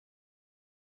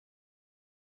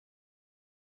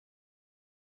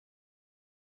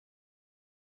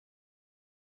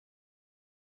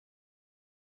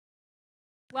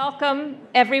Welcome,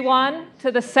 everyone, to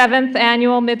the 7th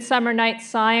Annual Midsummer Nights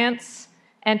Science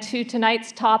and to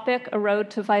tonight's topic, A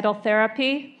Road to Vital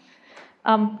Therapy.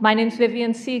 My name is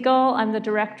Vivian Siegel. I'm the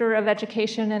Director of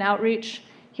Education and Outreach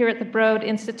here at the Broad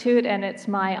Institute, and it's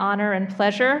my honor and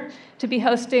pleasure to be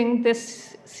hosting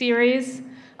this series.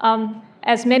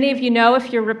 As many of you know,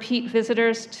 if you're repeat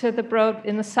visitors to the Broad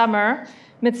in the summer,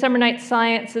 Midsummer Nights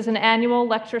Science is an annual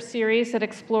lecture series that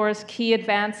explores key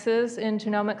advances in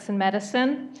genomics and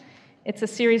medicine. It's a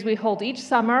series we hold each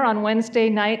summer on Wednesday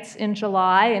nights in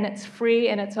July, and it's free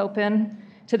and it's open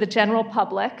to the general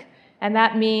public. And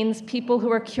that means people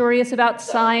who are curious about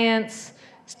science,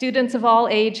 students of all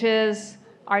ages,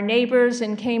 our neighbors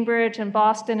in Cambridge and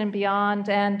Boston and beyond,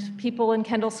 and people in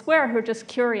Kendall Square who are just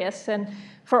curious. And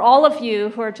for all of you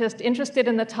who are just interested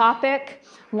in the topic,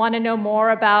 want to know more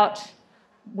about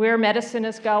where medicine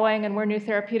is going and where new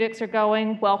therapeutics are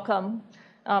going, welcome.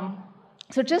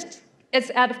 So just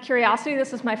as out of curiosity,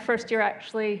 this is my first year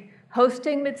actually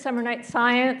hosting Midsummer Nights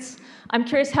Science. I'm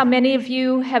curious how many of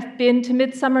you have been to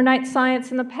Midsummer Nights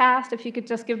Science in the past, if you could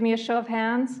just give me a show of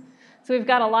hands. So we've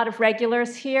got a lot of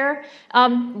regulars here.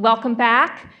 Welcome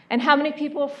back. And how many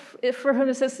people for whom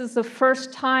this is the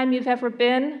first time you've ever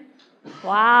been?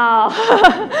 Wow,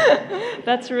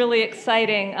 that's really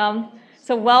exciting.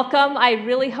 So welcome. I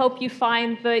really hope you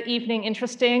find the evening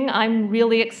interesting. I'm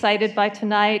really excited by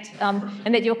tonight,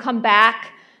 and that you'll come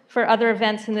back for other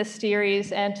events in this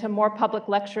series and to more public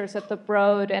lectures at the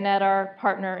Broad and at our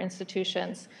partner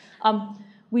institutions.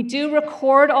 We do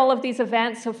record all of these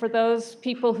events, so for those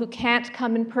people who can't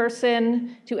come in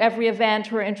person to every event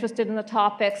who are interested in the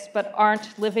topics but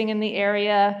aren't living in the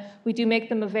area, we do make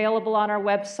them available on our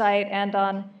website and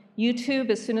on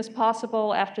YouTube as soon as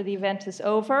possible after the event is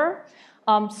over.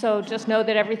 So just know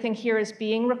that everything here is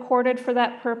being recorded for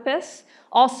that purpose.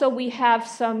 Also, we have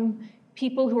some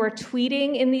people who are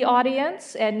tweeting in the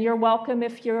audience, and you're welcome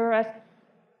if you're a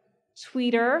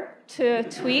tweeter to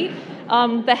tweet.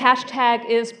 The hashtag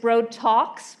is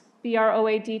BroadTalks,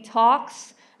 B-R-O-A-D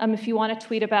Talks, if you want to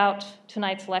tweet about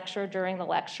tonight's lecture during the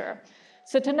lecture.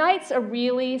 So tonight's a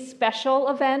really special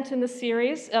event in the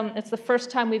series. It's the first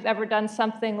time we've ever done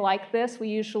something like this. We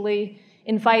usually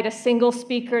invite a single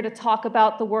speaker to talk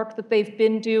about the work that they've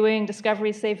been doing,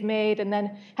 discoveries they've made, and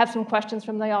then have some questions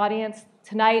from the audience.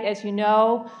 Tonight, as you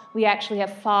know, we actually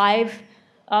have 5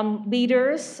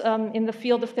 leaders in the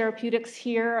field of therapeutics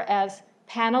here as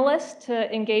panelists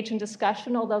to engage in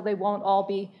discussion, although they won't all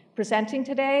be presenting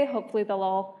today. Hopefully they'll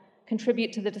all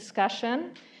contribute to the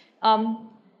discussion.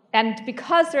 And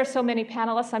because there are so many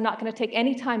panelists, I'm not going to take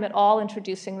any time at all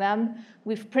introducing them.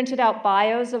 We've printed out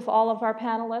bios of all of our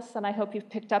panelists, and I hope you've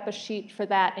picked up a sheet for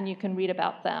that and you can read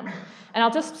about them. And I'll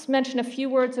just mention a few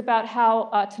words about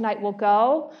how tonight will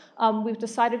go. We've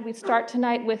decided we'd start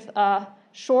tonight with a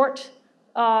short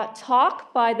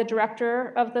talk by the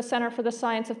director of the Center for the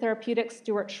Science of Therapeutics,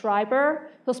 Stuart Schreiber.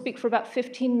 He'll speak for about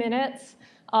 15 minutes,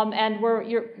 and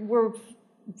we're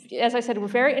as I said, we're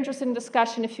very interested in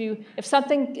discussion. If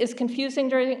something is confusing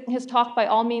during his talk, by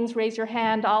all means, raise your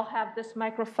hand. I'll have this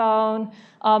microphone,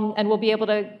 and we'll be able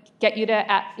to get you to,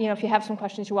 if you have some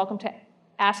questions, you're welcome to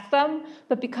ask them.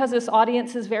 But because this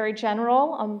audience is very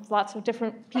general, lots of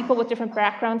different people with different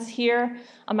backgrounds here,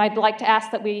 I'd like to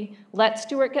ask that we let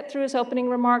Stuart get through his opening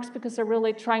remarks because they're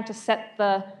really trying to set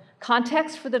the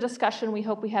context for the discussion we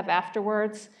hope we have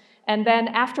afterwards. And then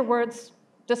afterwards,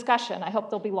 discussion. I hope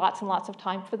there'll be lots and lots of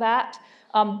time for that.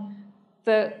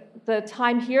 The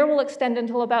time here will extend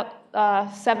until about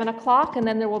 7 o'clock, and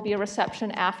then there will be a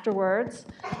reception afterwards.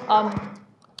 And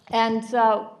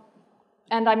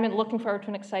I'm looking forward to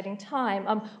an exciting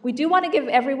time. We do want to give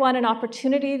everyone an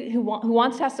opportunity who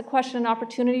wants to ask a question, an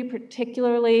opportunity,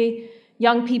 particularly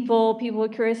young people, people who are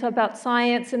curious about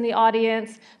science in the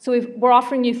audience. So we're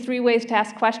offering you 3 ways to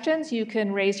ask questions. You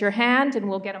can raise your hand, and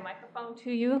we'll get a microphone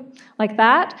to you like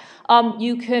that.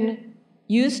 You can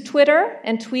use Twitter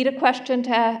and tweet a question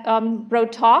to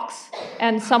Broad Talks,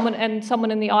 and someone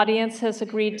in the audience has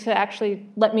agreed to actually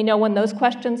let me know when those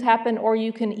questions happen, or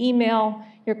you can email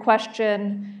your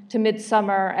question to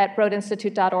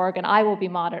midsummer@broadinstitute.org, and I will be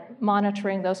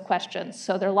monitoring those questions.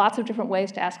 So there are lots of different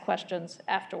ways to ask questions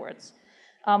afterwards.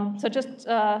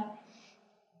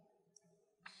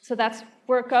 So that's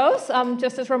where it goes.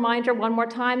 Just as a reminder, one more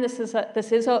time, this is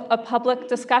a public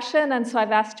discussion, and so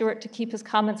I've asked Stuart to keep his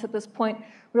comments at this point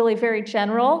really very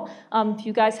general. If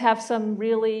you guys have some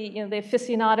really, the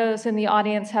aficionados in the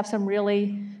audience have some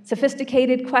really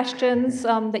sophisticated questions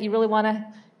that you really want to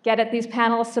get at these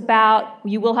panelists about,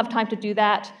 you will have time to do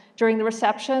that during the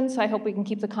reception, so I hope we can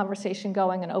keep the conversation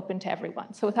going and open to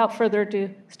everyone. So without further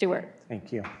ado, Stuart.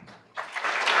 Thank you.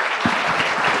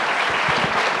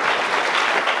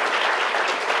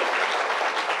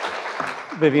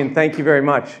 Vivian, thank you very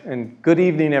much. And good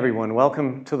evening, everyone.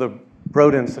 Welcome to the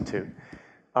Broad Institute.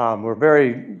 We're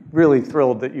really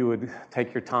thrilled that you would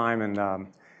take your time and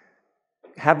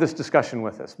have this discussion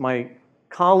with us. My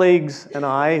colleagues and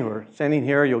I, who are standing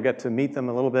here, you'll get to meet them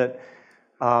a little bit,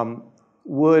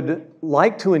 would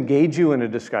like to engage you in a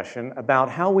discussion about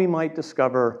how we might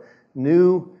discover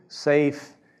new,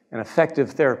 safe, and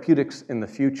effective therapeutics in the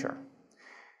future.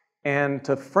 And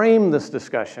to frame this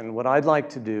discussion, what I'd like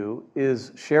to do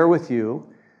is share with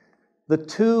you the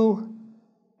two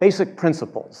basic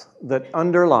principles that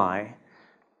underlie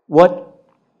what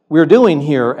we're doing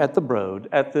here at the Broad,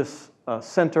 at this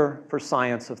Center for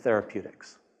Science of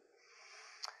Therapeutics.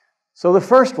 So the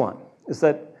first one is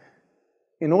that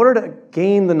in order to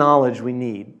gain the knowledge we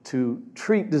need to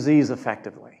treat disease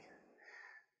effectively,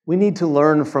 we need to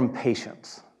learn from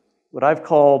patients, what I've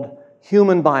called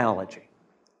human biology.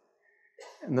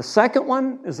 And the second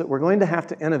one is that we're going to have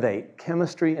to innovate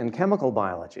chemistry and chemical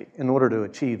biology in order to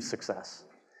achieve success.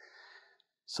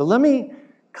 So let me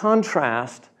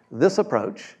contrast this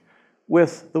approach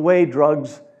with the way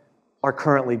drugs are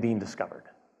currently being discovered.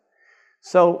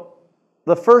 So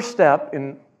the first step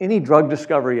in any drug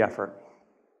discovery effort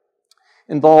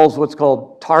involves what's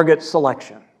called target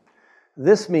selection.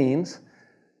 This means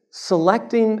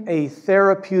selecting a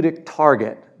therapeutic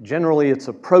target, generally it's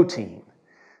a protein,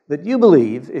 that you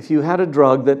believe, if you had a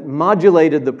drug that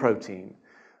modulated the protein,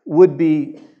 would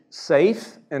be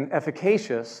safe and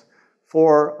efficacious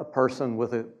for a person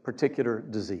with a particular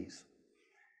disease.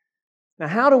 Now,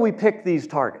 how do we pick these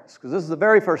targets? Because this is the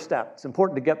very first step. It's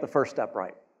important to get the first step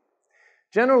right.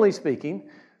 Generally speaking,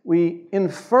 we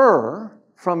infer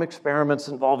from experiments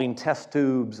involving test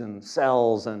tubes and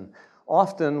cells and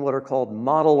often what are called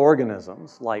model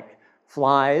organisms like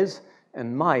flies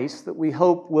and mice that we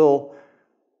hope will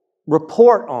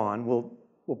report on,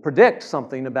 will predict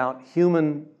something about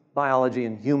human biology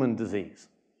and human disease.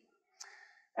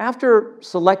 After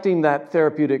selecting that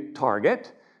therapeutic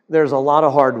target, there's a lot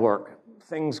of hard work.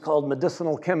 Things called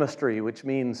medicinal chemistry, which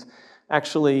means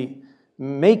actually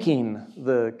making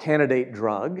the candidate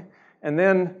drug and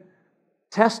then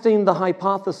testing the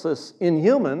hypothesis in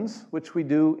humans, which we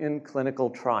do in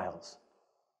clinical trials.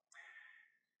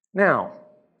 Now,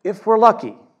 if we're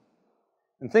lucky,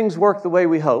 and things work the way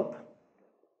we hope,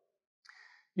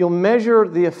 you'll measure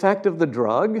the effect of the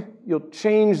drug, you'll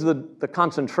change the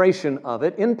concentration of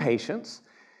it in patients,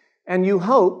 and you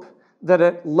hope that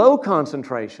at low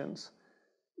concentrations,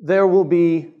 there will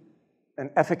be an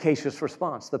efficacious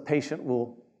response. The patient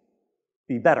will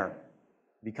be better,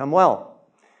 become well.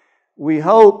 We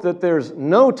hope that there's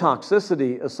no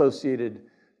toxicity associated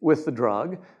with the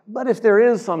drug, but if there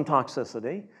is some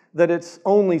toxicity, that it's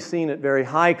only seen at very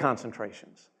high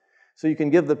concentrations. So you can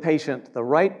give the patient the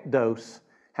right dose,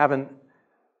 have an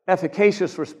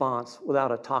efficacious response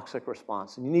without a toxic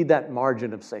response, and you need that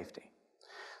margin of safety.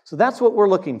 So that's what we're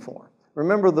looking for.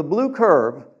 Remember, the blue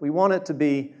curve, we want it to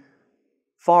be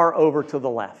far over to the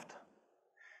left.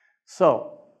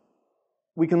 So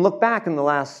we can look back in the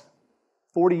last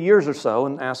 40 years or so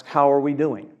and ask, how are we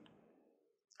doing?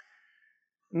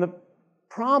 And the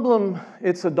problem,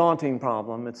 it's a daunting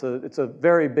problem. It's a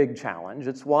very big challenge.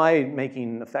 It's why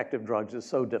making effective drugs is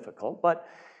so difficult. But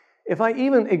if I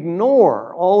even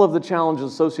ignore all of the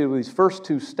challenges associated with these first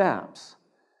two steps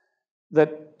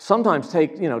that sometimes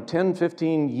take 10,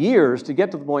 15 years to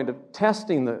get to the point of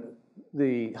testing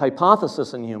the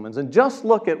hypothesis in humans, and just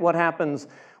look at what happens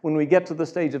when we get to the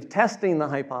stage of testing the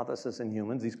hypothesis in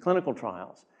humans, these clinical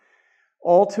trials,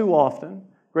 all too often,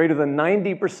 greater than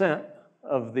 90%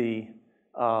 of the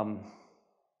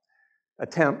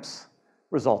attempts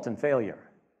result in failure.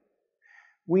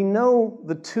 We know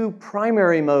the two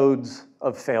primary modes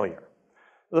of failure.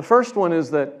 The first one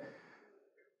is that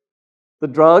the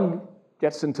drug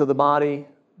gets into the body,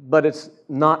 but it's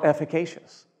not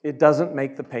efficacious. It doesn't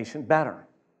make the patient better.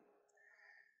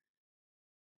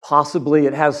 Possibly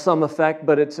it has some effect,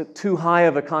 but it's at too high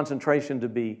of a concentration to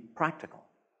be practical.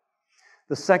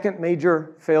 The second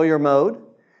major failure mode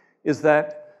is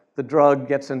that the drug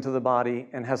gets into the body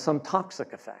and has some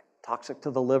toxic effect, toxic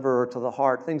to the liver or to the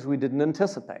heart, things we didn't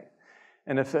anticipate.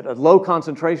 And if at a low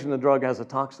concentration the drug has a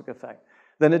toxic effect,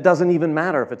 then it doesn't even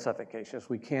matter if it's efficacious.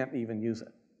 We can't even use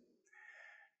it.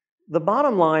 The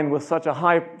bottom line with such a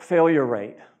high failure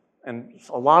rate and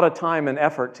a lot of time and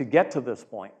effort to get to this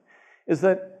point is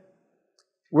that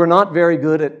we're not very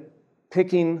good at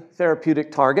picking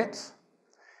therapeutic targets,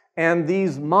 and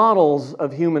these models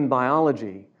of human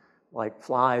biology, like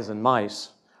flies and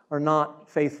mice, are not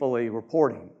faithfully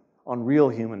reporting on real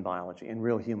human biology and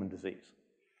real human disease.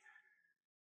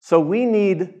 So we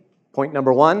need, point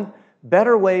number one,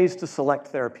 better ways to select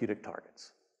therapeutic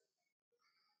targets.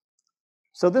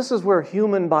 So this is where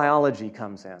human biology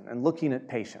comes in and looking at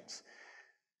patients.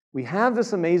 We have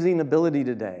this amazing ability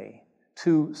today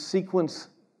to sequence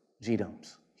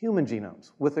genomes, human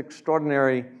genomes, with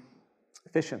extraordinary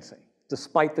efficiency,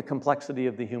 despite the complexity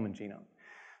of the human genome.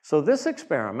 So this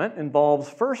experiment involves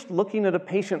first looking at a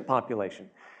patient population,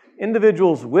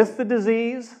 individuals with the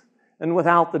disease and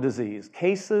without the disease,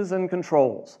 cases and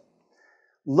controls,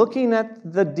 looking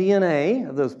at the DNA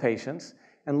of those patients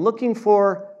and looking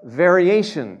for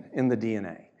variation in the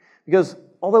DNA. Because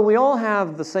although we all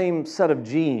have the same set of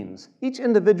genes, each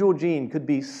individual gene could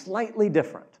be slightly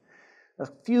different. A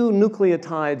few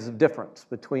nucleotides of difference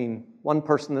between one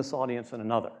person in this audience and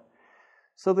another.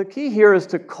 So the key here is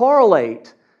to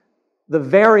correlate the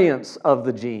variance of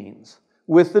the genes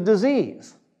with the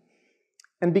disease.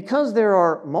 And because there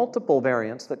are multiple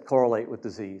variants that correlate with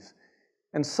disease,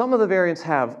 and some of the variants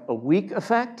have a weak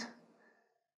effect,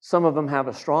 some of them have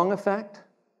a strong effect,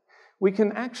 we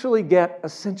can actually get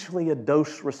essentially a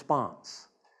dose response.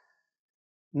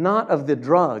 Not of the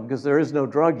drug, because there is no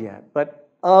drug yet, but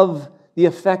of the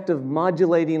effect of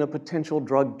modulating a potential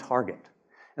drug target.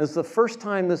 And it's the first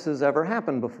time this has ever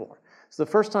happened before. It's the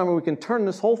first time where we can turn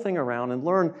this whole thing around and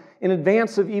learn in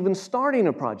advance of even starting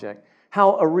a project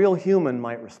how a real human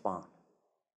might respond.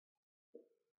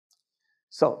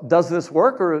 So, does this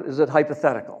work or is it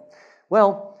hypothetical?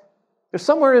 Well, there's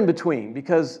somewhere in between,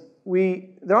 because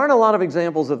there aren't a lot of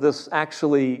examples of this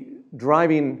actually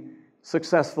driving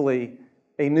successfully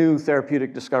a new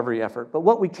therapeutic discovery effort. But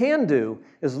what we can do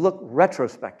is look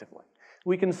retrospectively.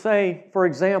 We can say, for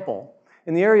example,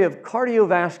 in the area of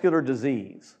cardiovascular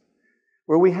disease,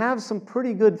 where we have some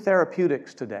pretty good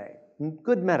therapeutics today,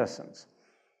 good medicines,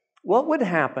 what would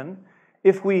happen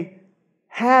if we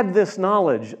had this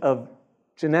knowledge of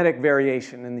genetic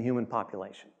variation in the human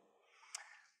population?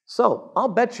 So I'll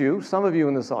bet you, some of you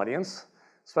in this audience,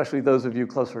 especially those of you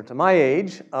closer to my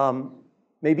age,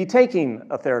 may be taking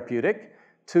a therapeutic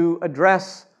to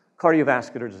address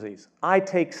cardiovascular disease. I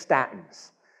take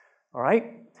statins, all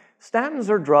right? Statins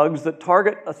are drugs that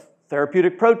target a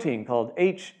therapeutic protein called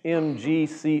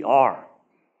HMGCR.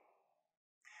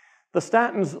 The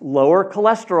statins lower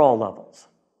cholesterol levels,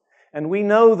 and we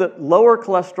know that lower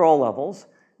cholesterol levels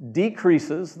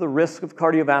decreases the risk of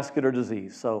cardiovascular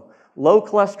disease. So low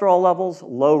cholesterol levels,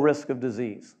 low risk of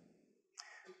disease.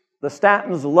 The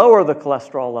statins lower the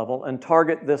cholesterol level and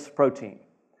target this protein.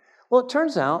 Well, it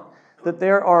turns out that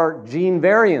there are gene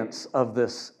variants of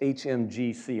this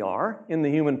HMGCR in the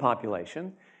human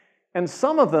population, and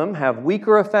some of them have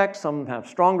weaker effects, some have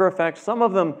stronger effects, some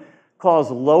of them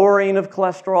cause lowering of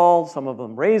cholesterol, some of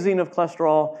them raising of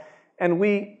cholesterol, and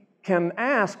we can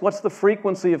ask what's the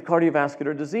frequency of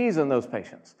cardiovascular disease in those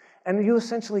patients. And you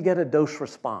essentially get a dose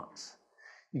response.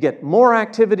 You get more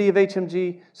activity of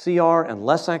HMGCR and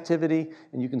less activity,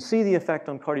 and you can see the effect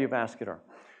on cardiovascular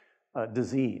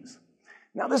disease.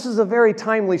 Now, this is a very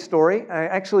timely story. I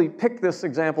actually picked this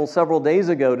example several days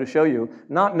ago to show you,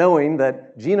 not knowing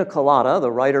that Gina Kolata,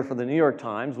 the writer for the New York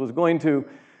Times, was going to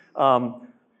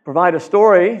provide a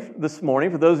story this morning,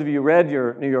 for those of you who read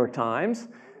your New York Times,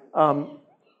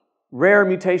 Rare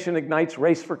Mutation Ignites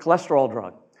Race for Cholesterol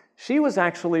Drug. She was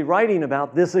actually writing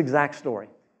about this exact story.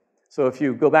 So if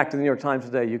you go back to the New York Times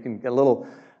today, you can get a little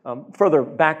further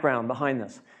background behind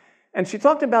this. And she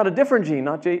talked about a different gene,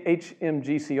 not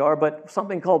HMGCR, but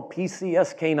something called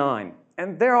PCSK9.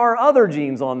 And there are other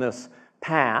genes on this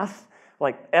path,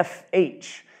 like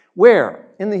FH, where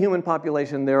in the human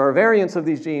population there are variants of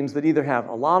these genes that either have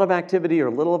a lot of activity or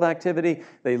little of activity.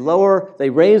 They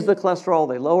raise the cholesterol,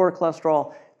 they lower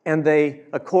cholesterol, and they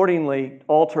accordingly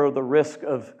alter the risk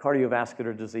of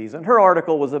cardiovascular disease. And her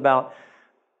article was about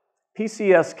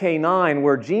PCSK9,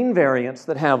 where gene variants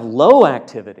that have low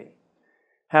activity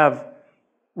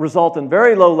result in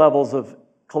very low levels of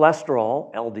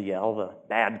cholesterol, LDL, the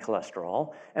bad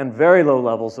cholesterol, and very low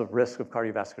levels of risk of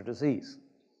cardiovascular disease.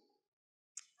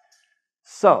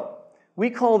 So, we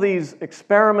call these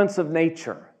experiments of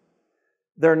nature.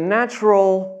 They're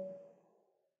natural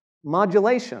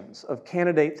modulations of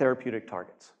candidate therapeutic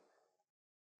targets.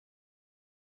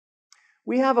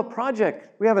 We have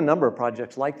a number of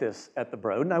projects like this at the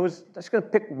Broad, and I was just going to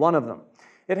pick one of them.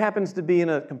 It happens to be in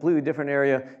a completely different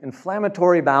area,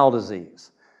 inflammatory bowel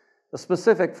disease, a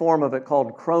specific form of it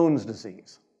called Crohn's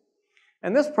disease.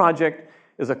 And this project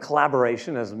is a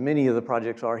collaboration, as many of the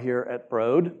projects are here at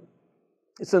Broad.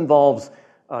 This involves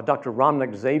Dr.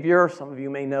 Ramnik Xavier, some of you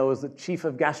may know as the Chief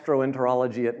of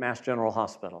Gastroenterology at Mass General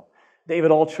Hospital.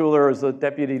 David Altshuler is the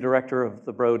Deputy Director of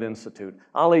the Broad Institute.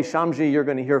 Aly Shamji, you're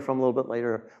going to hear from a little bit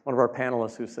later, one of our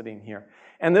panelists who's sitting here.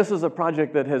 And this is a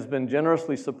project that has been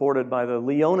generously supported by the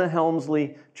Leona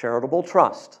Helmsley Charitable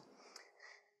Trust.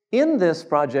 In this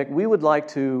project, we would like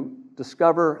to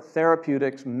discover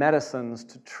therapeutics, medicines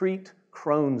to treat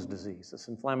Crohn's disease, this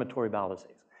inflammatory bowel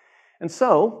disease. And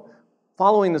so,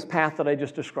 following this path that I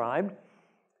just described,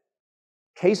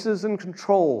 cases and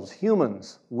controls,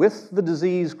 humans with the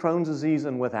disease, Crohn's disease,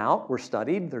 and without, were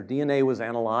studied. Their DNA was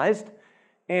analyzed.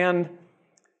 And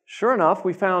sure enough,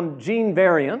 we found gene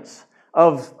variants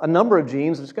of a number of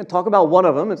genes. I'm just going to talk about one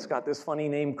of them. It's got this funny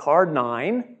name,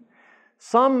 CARD9.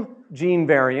 Some gene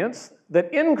variants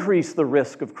that increase the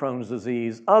risk of Crohn's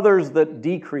disease, others that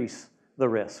decrease the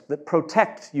risk, that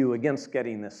protect you against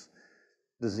getting this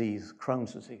disease,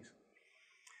 Crohn's disease.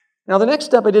 Now, the next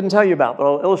step I didn't tell you about, but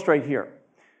I'll illustrate here.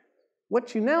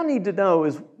 What you now need to know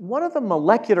is what are the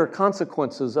molecular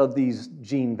consequences of these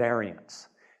gene variants?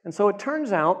 And so it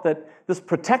turns out that this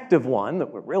protective one that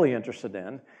we're really interested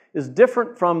in is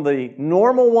different from the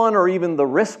normal one or even the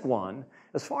risk one,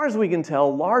 as far as we can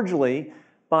tell, largely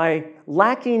by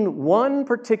lacking one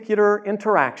particular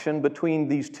interaction between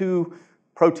these two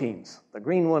proteins, the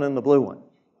green one and the blue one.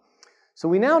 So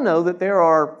we now know that there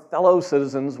are fellow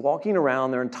citizens walking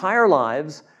around their entire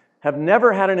lives, have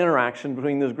never had an interaction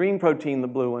between this green protein and the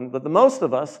blue one, but the most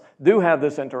of us do have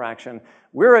this interaction.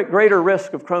 We're at greater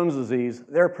risk of Crohn's disease.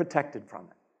 They're protected from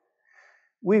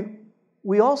it.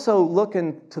 We also look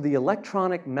into the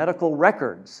electronic medical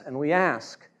records, and we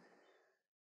ask,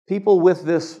 people with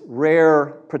this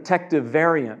rare protective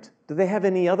variant, do they have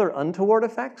any other untoward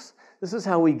effects? This is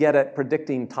how we get at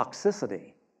predicting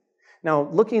toxicity. Now,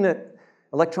 looking at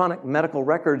electronic medical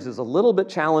records is a little bit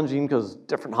challenging because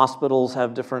different hospitals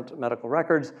have different medical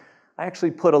records. I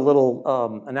actually put a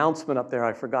little announcement up there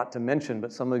I forgot to mention,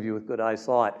 but some of you with good eyes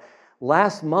saw it.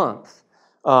 Last month,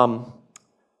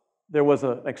 there was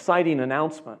an exciting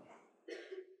announcement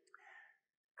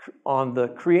on the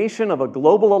creation of a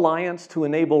global alliance to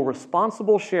enable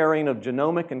responsible sharing of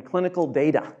genomic and clinical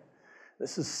data.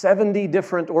 This is 70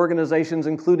 different organizations,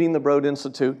 including the Broad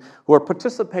Institute, who are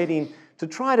participating to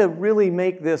try to really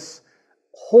make this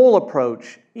whole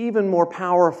approach even more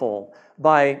powerful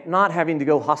by not having to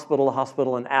go hospital to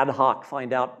hospital and ad hoc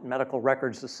find out medical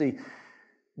records to see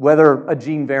whether a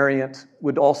gene variant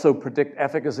would also predict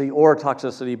efficacy or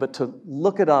toxicity, but to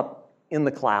look it up in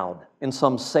the cloud in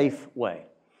some safe way.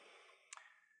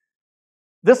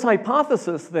 This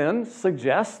hypothesis then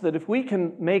suggests that if we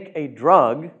can make a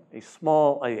drug,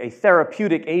 a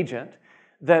therapeutic agent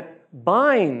that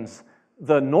binds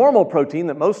the normal protein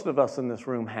that most of us in this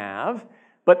room have,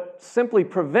 but simply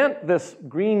prevent this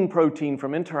green protein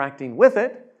from interacting with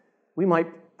it, we might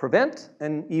prevent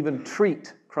and even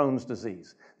treat Crohn's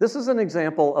disease. This is an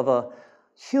example of a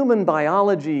human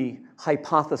biology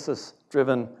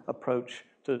hypothesis-driven approach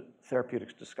to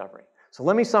therapeutics discovery. So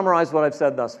let me summarize what I've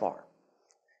said thus far.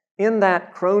 In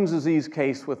that Crohn's disease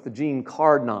case with the gene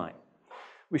CARD9,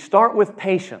 we start with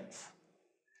patients.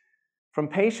 From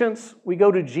patients, we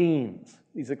go to genes,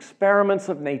 these experiments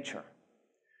of nature.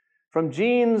 From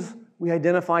genes, we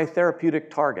identify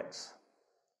therapeutic targets.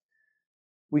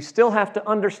 We still have to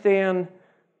understand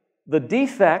the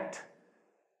defect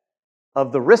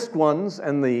of the risk ones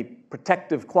and the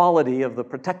protective quality of the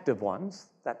protective ones,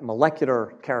 that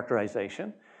molecular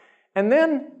characterization, and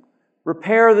then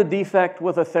repair the defect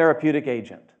with a therapeutic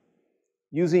agent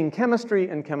using chemistry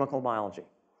and chemical biology.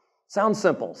 Sounds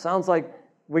simple. Sounds like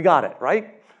we got it,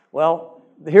 right? Well,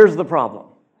 here's the problem.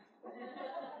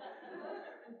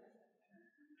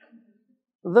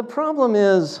 The problem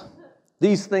is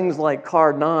these things like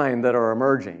CARD9 that are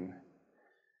emerging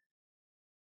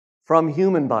from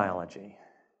human biology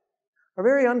are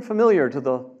very unfamiliar to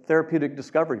the therapeutic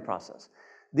discovery process.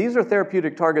 These are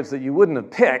therapeutic targets that you wouldn't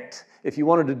have picked if you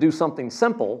wanted to do something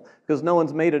simple, because no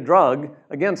one's made a drug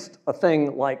against a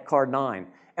thing like CARD9.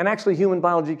 And actually, human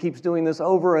biology keeps doing this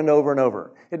over and over and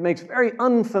over. It makes very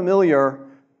unfamiliar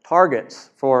targets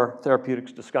for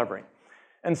therapeutics discovery.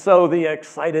 And so the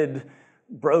excited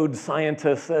Broad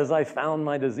scientist says, I found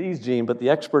my disease gene, but the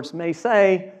experts may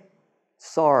say,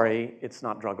 sorry, it's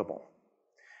not druggable.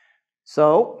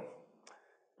 So,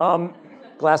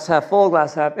 glass half full,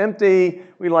 glass half empty.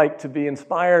 We like to be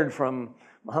inspired from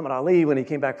Muhammad Ali when he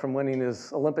came back from winning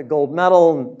his Olympic gold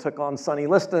medal and took on Sonny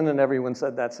Liston, and everyone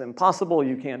said, that's impossible,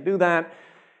 you can't do that.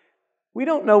 We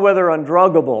don't know whether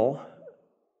undruggable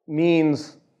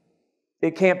means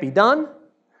it can't be done,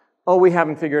 or we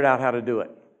haven't figured out how to do it.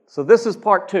 So this is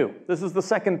part two. This is the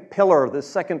second pillar, this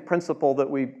second principle that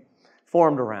we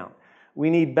formed around. We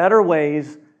need better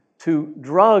ways to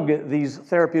drug these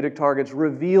therapeutic targets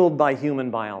revealed by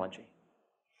human biology.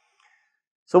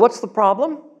 So what's the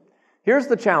problem? Here's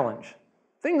the challenge.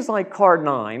 things like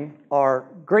card9 are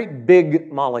great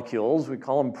big molecules. We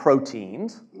call them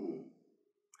proteins.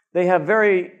 They have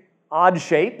very odd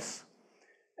shapes,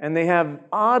 and they have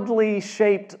oddly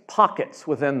shaped pockets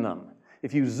within them.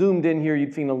 If you zoomed in here,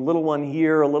 you'd find a little one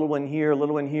here, a little one here, a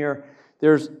little one here.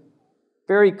 There's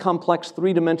very complex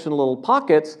three-dimensional little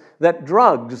pockets that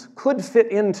drugs could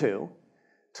fit into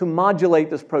to modulate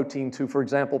this protein to, for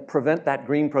example, prevent that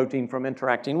green protein from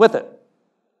interacting with it.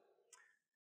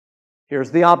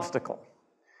 Here's the obstacle.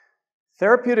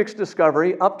 Therapeutics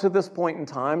discovery up to this point in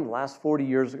time, the last 40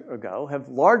 years ago, have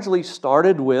largely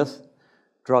started with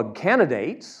drug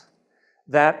candidates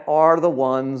that are the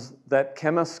ones that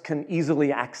chemists can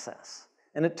easily access.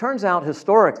 And it turns out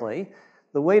historically,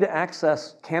 the way to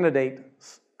access candidate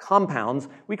compounds,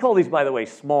 we call these, by the way,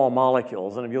 small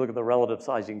molecules, and if you look at the relative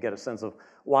size, you can get a sense of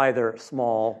why they're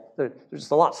small. They're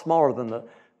just a lot smaller than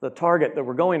the target that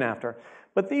we're going after.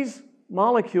 But these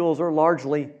molecules are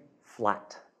largely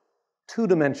flat,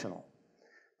 two-dimensional.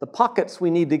 The pockets we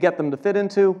need to get them to fit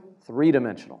into,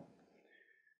 three-dimensional.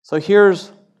 So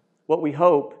here's what we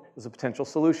hope is a potential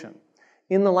solution.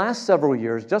 In the last several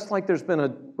years, just like there's been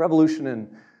a revolution in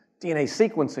DNA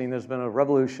sequencing, there's been a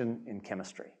revolution in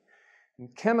chemistry.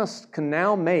 And chemists can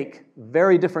now make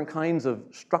very different kinds of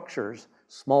structures,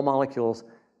 small molecules,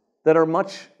 that are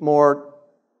much more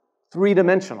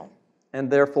three-dimensional, and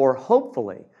therefore,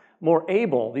 hopefully, more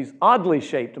able, these oddly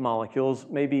shaped molecules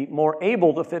may be more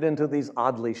able to fit into these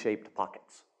oddly shaped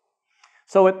pockets.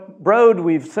 So at Broad,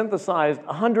 we've synthesized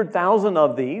 100,000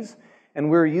 of these, and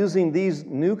we're using these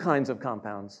new kinds of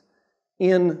compounds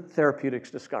in therapeutics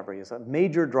discovery as a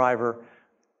major driver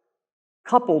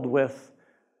coupled with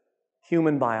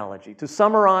human biology. To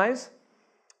summarize,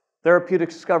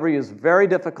 therapeutics discovery is very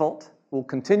difficult, will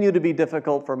continue to be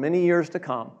difficult for many years to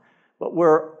come, but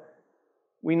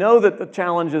we know that the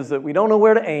challenge is that we don't know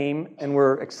where to aim, and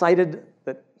we're excited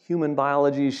that human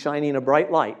biology is shining a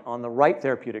bright light on the right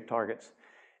therapeutic targets.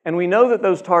 And we know that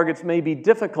those targets may be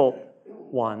difficult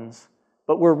ones,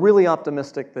 but we're really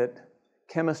optimistic that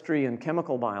chemistry and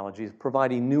chemical biology is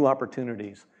providing new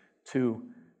opportunities to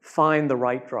find the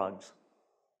right drugs.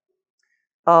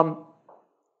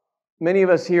 Many of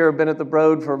us here have been at the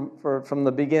Broad from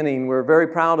the beginning. We're very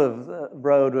proud of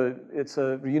Broad. It's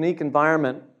a unique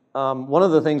environment. One of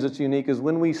the things that's unique is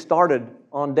when we started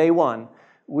on day one,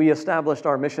 we established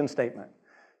our mission statement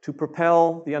to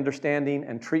propel the understanding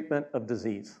and treatment of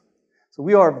disease. So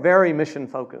we are very mission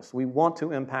focused. We want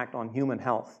to impact on human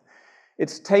health.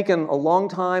 It's taken a long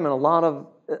time and a lot of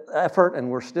effort, and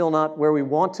we're still not where we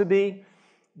want to be.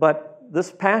 But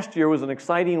this past year was an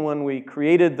exciting one. We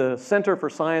created the Center for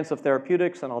Science of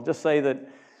Therapeutics, and I'll just say that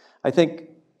I think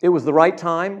it was the right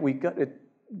time. We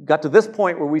got to this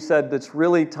point where we said it's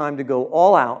really time to go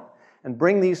all out and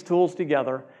bring these tools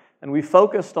together. And we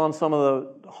focused on some of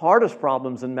the hardest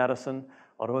problems in medicine: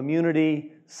 autoimmunity,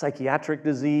 psychiatric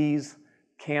disease,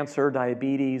 cancer,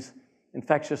 diabetes,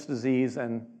 infectious disease,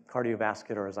 and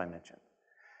cardiovascular, as I mentioned.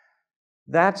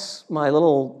 That's my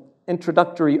little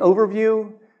introductory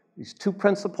overview. These two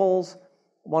principles.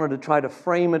 I wanted to try to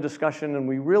frame a discussion, and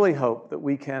we really hope that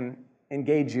we can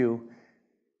engage you,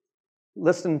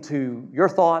 listen to your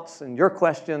thoughts and your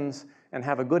questions, and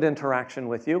have a good interaction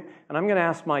with you. And I'm going to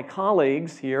ask my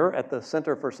colleagues here at the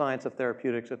Center for Science of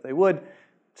Therapeutics, if they would,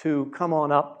 to come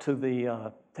on up to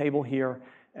the table here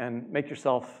and make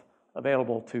yourself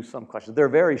available to some questions. They're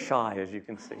very shy, as you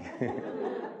can see.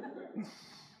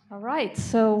 All right,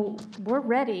 so we're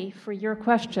ready for your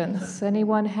questions.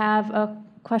 Anyone have a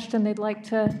question they'd like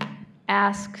to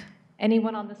ask?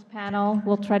 Anyone on this panel?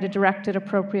 We'll try to direct it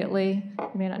appropriately. You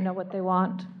may not know what they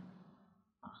want.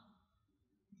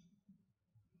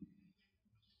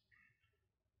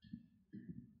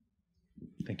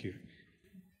 Thank you.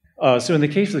 So in the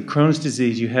case of the Crohn's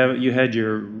disease, you had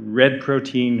your red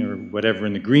protein or whatever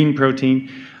and the green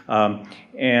protein,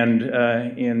 and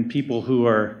in people who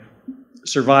are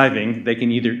surviving, they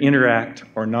can either interact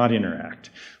or not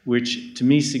interact, which to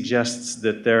me suggests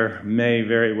that there may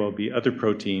very well be other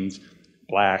proteins,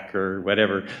 black or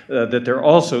whatever, that they're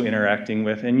also interacting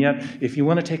with. And yet, if you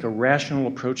want to take a rational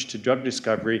approach to drug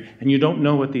discovery and you don't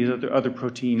know what these other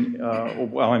protein,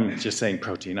 well, I'm just saying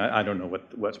protein, I don't know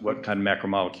what kind of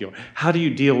macromolecule, how do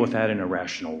you deal with that in a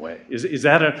rational way? Is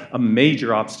that a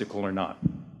major obstacle or not?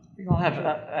 I'll have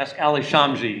to ask Aly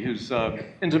Shamji, who's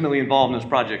intimately involved in this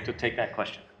project, to take that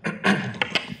question.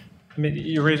 I mean,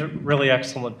 you raise a really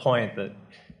excellent point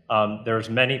that there's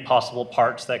many possible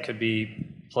parts that could be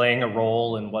playing a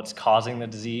role in what's causing the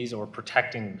disease or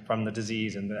protecting from the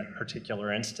disease in that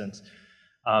particular instance.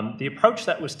 The approach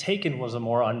that was taken was a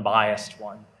more unbiased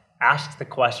one. Asked the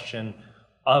question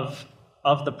of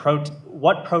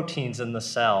what proteins in the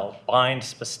cell bind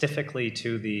specifically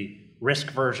to the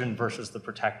risk version versus the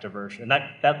protective version. And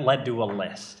that led to a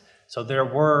list. So there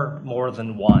were more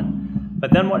than one.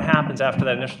 But then what happens after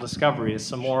that initial discovery is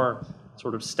some more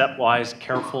sort of stepwise,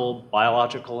 careful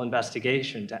biological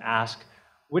investigation to ask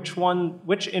which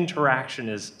interaction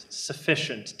is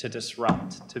sufficient to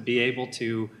disrupt, to be able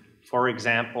to, for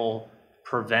example,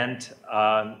 prevent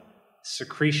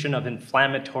secretion of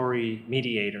inflammatory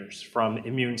mediators from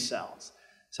immune cells.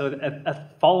 So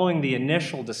following the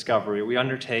initial discovery, we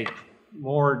undertake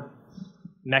more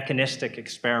mechanistic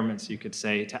experiments, you could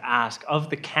say, to ask of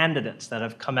the candidates that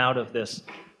have come out of this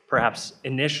perhaps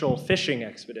initial fishing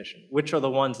expedition, which are the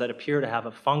ones that appear to have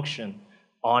a function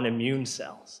on immune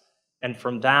cells. And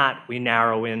from that, we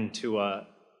narrow into a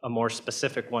more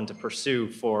specific one to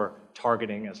pursue for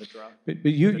targeting as a drug. But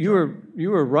you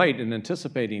were right in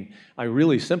anticipating. I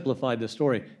really simplified the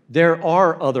story. There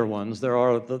are other ones. There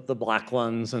are the black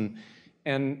ones, and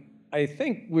I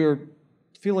think we're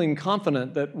feeling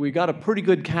confident that we got a pretty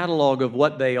good catalog of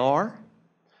what they are.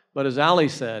 But as Aly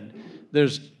said,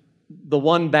 there's the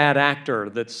one bad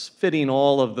actor that's fitting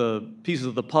all of the pieces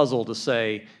of the puzzle to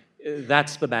say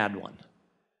that's the bad one.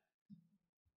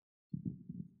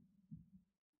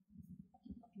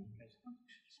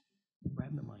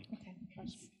 Grab the mic. Okay,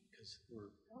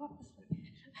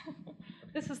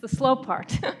 this is the slow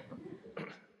part.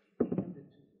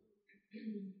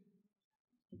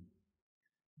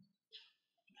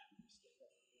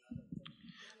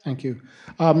 Thank you.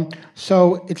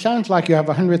 So it sounds like you have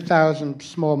 100,000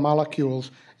 small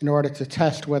molecules in order to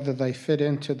test whether they fit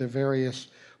into the various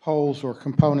holes or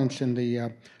components in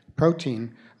the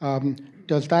protein.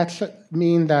 Does that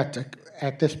mean that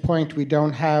at this point we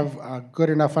don't have a good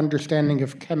enough understanding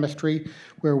of chemistry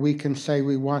where we can say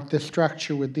we want this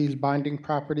structure with these binding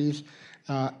properties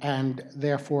and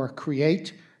therefore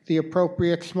create the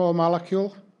appropriate small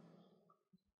molecule?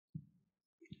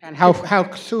 And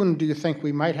how soon do you think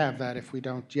we might have that if we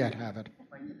don't yet have it?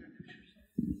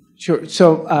 Sure.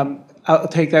 So I'll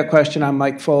take that question. I'm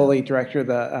Mike Foley, director of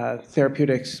the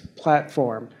therapeutics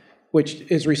platform, which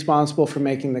is responsible for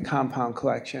making the compound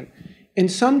collection. In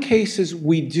some cases,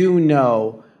 we do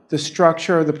know the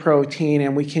structure of the protein,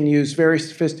 and we can use very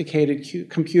sophisticated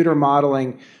computer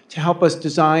modeling to help us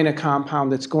design a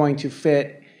compound that's going to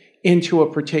fit into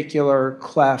a particular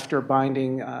cleft or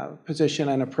binding position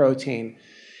on a protein.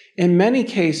 In many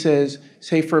cases,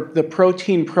 say for the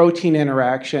protein-protein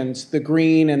interactions, the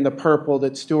green and the purple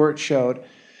that Stuart showed,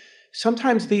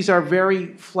 sometimes these are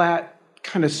very flat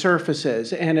kind of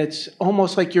surfaces, and it's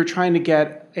almost like you're trying to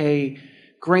get a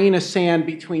grain of sand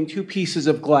between two pieces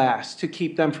of glass to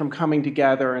keep them from coming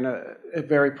together in a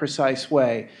very precise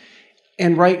way.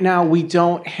 And right now, we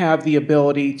don't have the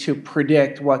ability to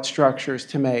predict what structures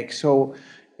to make. So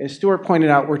as Stuart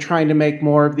pointed out, we're trying to make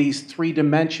more of these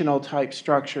three-dimensional type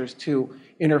structures to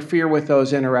interfere with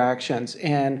those interactions.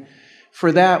 And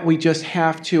for that, we just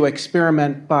have to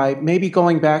experiment by maybe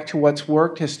going back to what's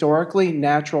worked historically,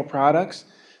 natural products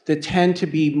that tend to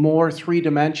be more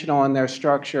three-dimensional in their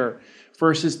structure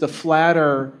versus the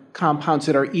flatter compounds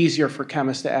that are easier for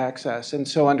chemists to access. And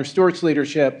so under Stuart's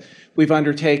leadership, we've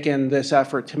undertaken this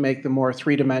effort to make the more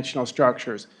three-dimensional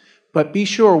structures. But be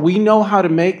sure, we know how to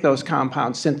make those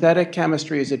compounds. Synthetic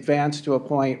chemistry is advanced to a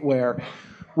point where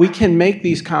we can make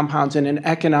these compounds in an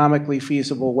economically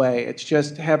feasible way. It's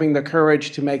just having the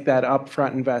courage to make that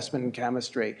upfront investment in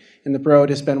chemistry. And the Broad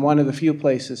has been one of the few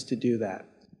places to do that.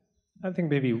 I think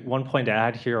maybe one point to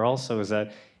add here also is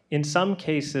that in some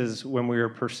cases, when we are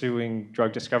pursuing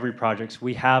drug discovery projects,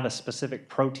 we have a specific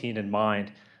protein in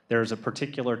mind. There's a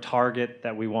particular target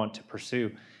that we want to pursue.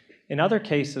 In other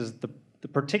cases, the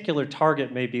particular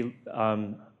target may be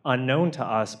unknown to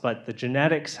us, but the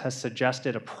genetics has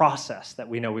suggested a process that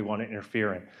we know we want to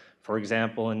interfere in. For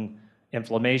example, in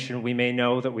inflammation, we may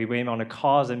know that we may want to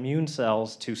cause immune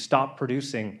cells to stop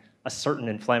producing a certain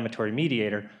inflammatory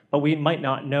mediator, but we might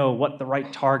not know what the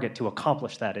right target to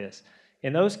accomplish that is.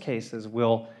 In those cases,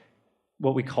 we'll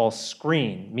what we call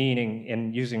screen, meaning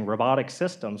in using robotic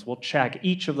systems, we'll check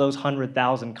each of those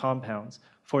 100,000 compounds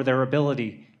for their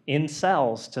ability in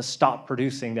cells to stop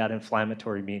producing that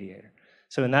inflammatory mediator.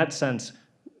 So in that sense,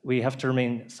 we have to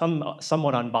remain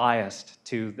somewhat unbiased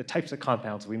to the types of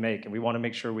compounds we make, and we want to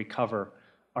make sure we cover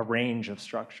a range of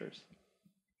structures.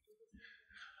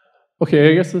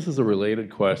 Okay, I guess this is a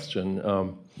related question.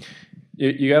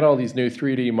 You got all these new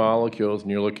 3D molecules, and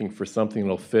you're looking for something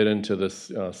that'll fit into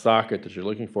this socket that you're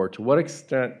looking for. To what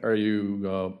extent are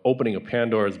you opening a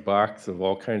Pandora's box of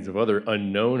all kinds of other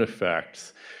unknown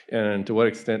effects? And to what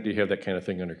extent do you have that kind of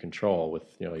thing under control with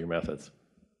your methods?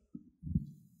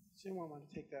 Does anyone want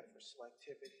to take that for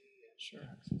selectivity? Sure.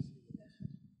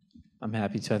 I'm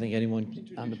happy to. I think anyone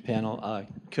on the panel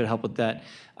could help with that.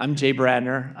 I'm Jay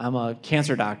Bradner. I'm a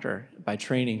cancer doctor by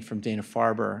training from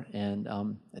Dana-Farber, and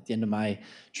at the end of my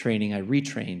training, I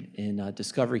retrained in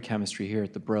discovery chemistry here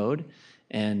at the Broad,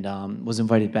 and was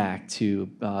invited back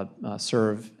to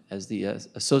serve as the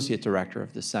associate director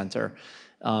of the center.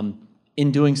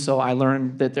 In doing so, I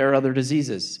learned that there are other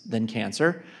diseases than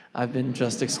cancer. I've been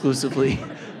just exclusively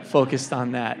focused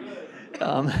on that.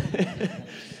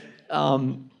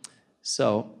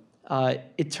 So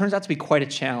it turns out to be quite a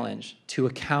challenge to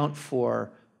account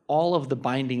for all of the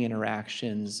binding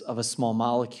interactions of a small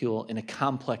molecule in a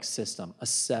complex system, a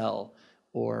cell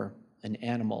or an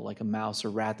animal like a mouse or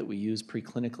rat that we use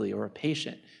preclinically, or a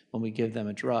patient when we give them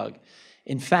a drug.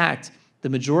 In fact, the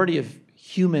majority of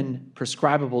human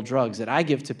prescribable drugs that I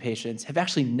give to patients have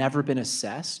actually never been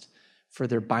assessed for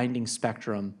their binding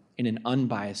spectrum in an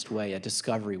unbiased way, a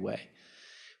discovery way.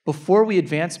 Before we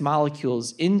advance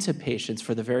molecules into patients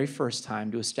for the very first time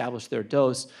to establish their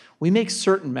dose, we make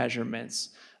certain measurements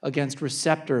against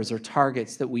receptors or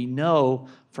targets that we know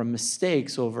from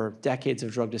mistakes over decades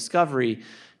of drug discovery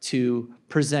to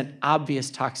present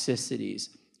obvious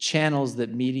toxicities, channels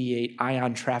that mediate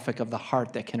ion traffic of the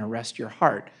heart that can arrest your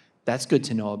heart. That's good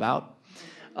to know about.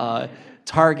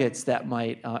 Targets that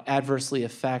might adversely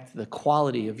affect the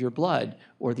quality of your blood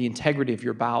or the integrity of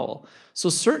your bowel. So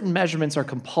certain measurements are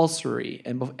compulsory,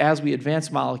 and as we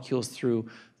advance molecules through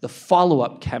the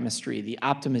follow-up chemistry, the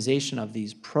optimization of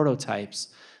these prototypes,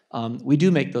 we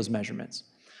do make those measurements.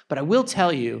 But I will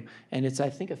tell you, and it's I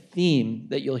think a theme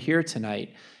that you'll hear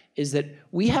tonight, is that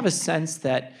we have a sense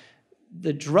that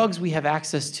the drugs we have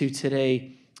access to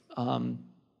today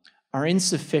are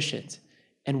insufficient.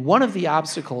 And one of the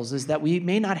obstacles is that we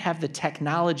may not have the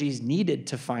technologies needed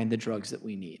to find the drugs that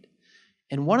we need.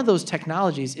 And one of those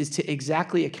technologies is to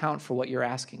exactly account for what you're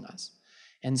asking us.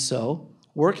 And so,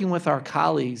 working with our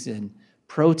colleagues in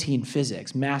protein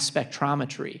physics, mass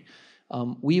spectrometry,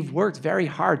 we've worked very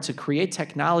hard to create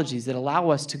technologies that allow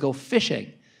us to go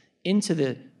fishing into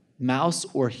the mouse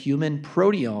or human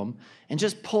proteome and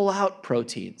just pull out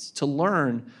proteins to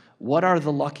learn what are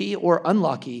the lucky or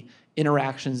unlucky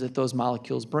interactions that those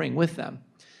molecules bring with them.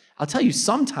 I'll tell you,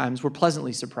 sometimes we're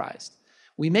pleasantly surprised.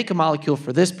 We make a molecule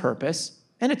for this purpose,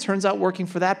 and it turns out working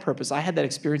for that purpose. I had that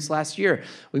experience last year.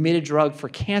 We made a drug for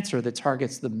cancer that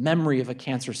targets the memory of a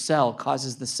cancer cell,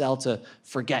 causes the cell to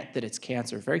forget that it's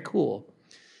cancer. Very cool.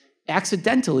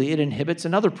 Accidentally, it inhibits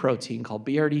another protein called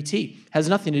BRDT. Has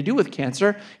nothing to do with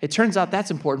cancer. It turns out that's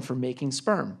important for making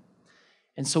sperm.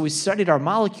 And so we studied our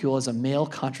molecule as a male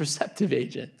contraceptive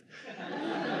agent.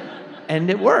 And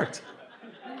it worked.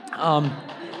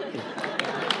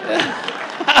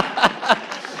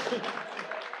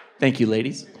 Thank you,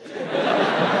 ladies.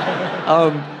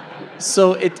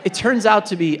 So it turns out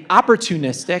to be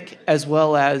opportunistic as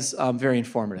well as very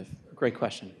informative. Great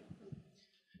question.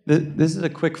 This is a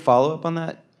quick follow-up on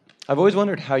that. I've always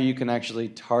wondered how you can actually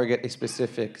target a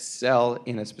specific cell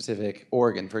in a specific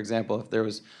organ. For example, if there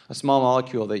was a small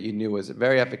molecule that you knew was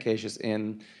very efficacious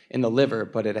in the liver,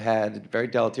 but it had very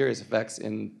deleterious effects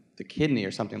in the kidney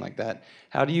or something like that,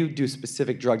 how do you do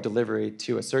specific drug delivery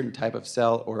to a certain type of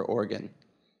cell or organ?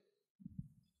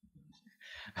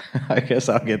 I guess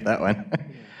I'll get that one.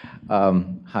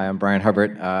 Hi, I'm Brian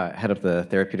Hubbard, head of the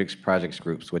therapeutics projects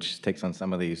groups, which takes on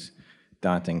some of these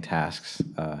daunting tasks.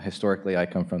 Historically, I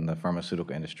come from the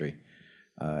pharmaceutical industry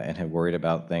and have worried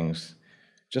about things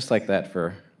just like that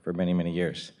for many, many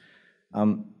years.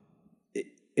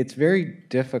 It's very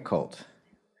difficult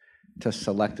to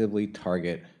selectively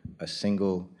target a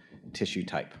single tissue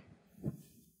type.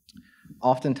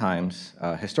 Oftentimes,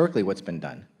 historically what's been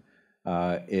done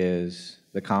is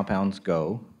the compounds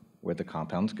go where the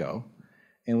compounds go,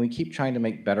 and we keep trying to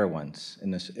make better ones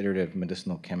in this iterative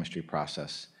medicinal chemistry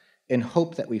process and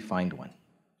hope that we find one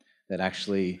that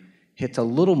actually hits a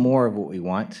little more of what we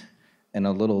want and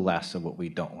a little less of what we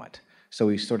don't want. So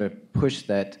we sort of push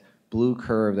that blue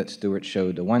curve that Stuart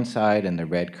showed to one side and the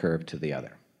red curve to the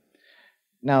other.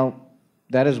 Now,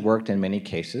 that has worked in many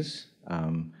cases.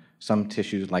 Some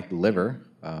tissues like the liver,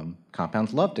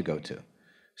 compounds love to go to.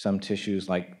 Some tissues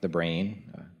like the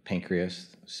brain,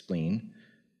 pancreas, spleen,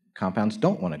 compounds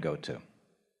don't want to go to.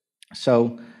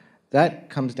 So that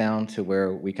comes down to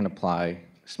where we can apply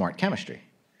smart chemistry.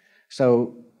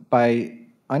 So by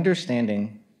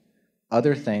understanding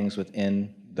other things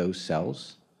within those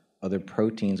cells, other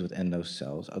proteins within those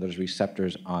cells, other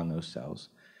receptors on those cells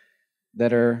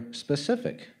that are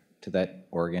specific to that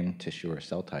organ, tissue, or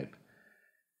cell type,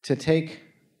 to take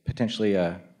potentially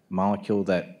a molecule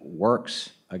that works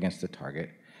against the target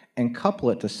and couple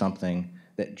it to something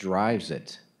that drives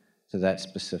it to that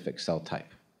specific cell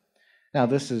type. Now,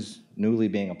 this is newly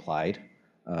being applied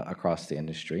across the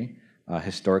industry.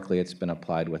 Historically, it's been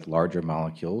applied with larger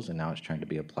molecules, and now it's trying to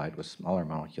be applied with smaller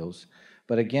molecules.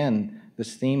 But again,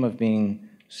 this theme of being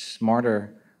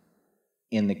smarter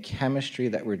in the chemistry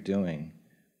that we're doing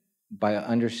by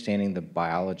understanding the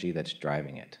biology that's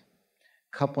driving it.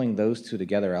 Coupling those two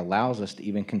together allows us to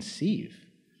even conceive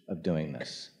of doing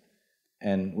this.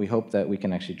 And we hope that we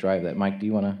can actually drive that. Mike, do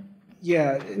you want to?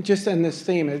 Yeah, just on this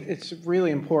theme, it's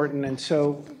really important. And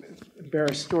so,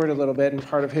 embarrass Stuart a little bit. In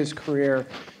part of his career,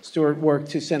 Stuart worked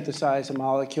to synthesize a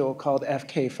molecule called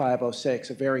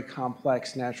FK506, a very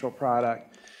complex natural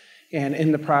product. And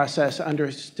in the process,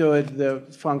 understood the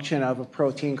function of a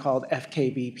protein called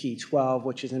FKBP12,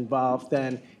 which is involved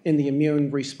then in the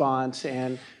immune response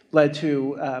and led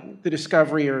to the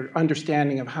discovery or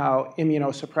understanding of how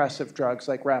immunosuppressive drugs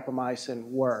like rapamycin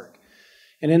work.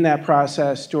 And in that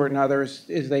process, Stuart and others,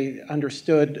 as they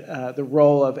understood the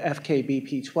role of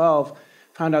FKBP12,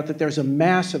 found out that there's a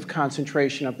massive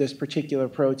concentration of this particular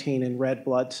protein in red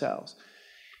blood cells.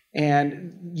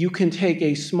 And you can take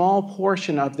a small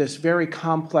portion of this very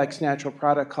complex natural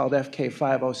product called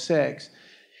FK506,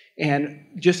 and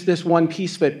just this one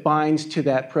piece of it binds to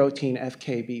that protein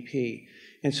FKBP.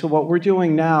 And so what we're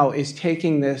doing now is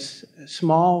taking this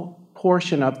small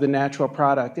portion of the natural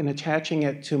product and attaching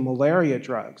it to malaria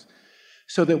drugs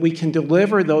so that we can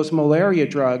deliver those malaria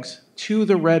drugs to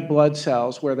the red blood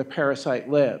cells where the parasite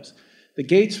lives. The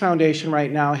Gates Foundation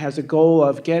right now has a goal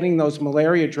of getting those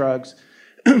malaria drugs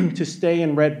to stay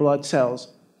in red blood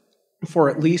cells for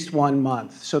at least 1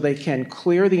 month so they can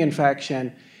clear the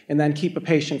infection and then keep a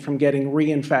patient from getting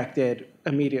reinfected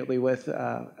immediately with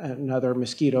another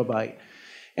mosquito bite.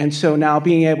 And so now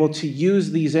being able to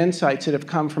use these insights that have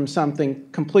come from something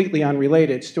completely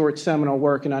unrelated, Stuart's seminal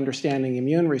work in understanding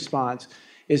immune response,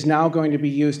 is now going to be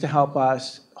used to help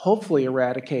us hopefully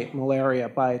eradicate malaria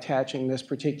by attaching this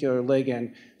particular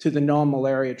ligand to the known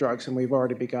malaria drugs, and we've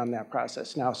already begun that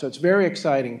process now. So it's very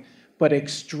exciting, but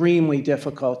extremely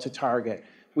difficult to target.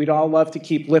 We'd all love to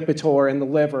keep Lipitor in the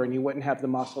liver and you wouldn't have the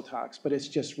muscle tox, but it's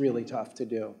just really tough to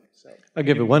do. So. I'll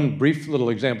give you one brief little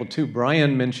example too.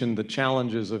 Brian mentioned the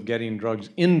challenges of getting drugs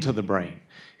into the brain.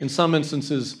 In some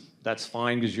instances, that's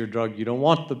fine because your drug, you don't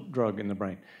want the drug in the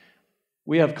brain.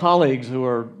 We have colleagues who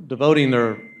are devoting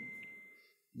their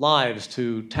lives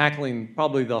to tackling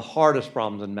probably the hardest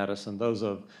problems in medicine, those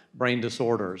of brain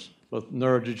disorders, both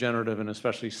neurodegenerative and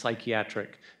especially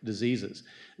psychiatric diseases.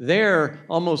 There,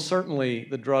 almost certainly,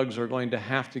 the drugs are going to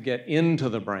have to get into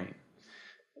the brain.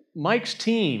 Mike's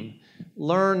team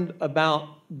learned about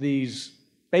these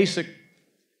basic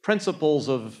principles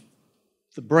of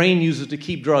the brain uses to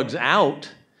keep drugs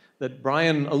out that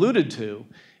Brian alluded to,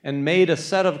 and made a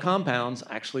set of compounds,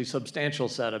 actually substantial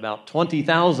set, about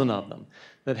 20,000 of them,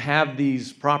 that have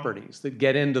these properties that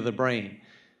get into the brain.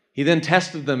 He then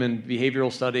tested them in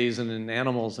behavioral studies and in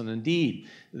animals, and indeed,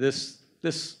 this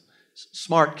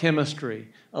smart chemistry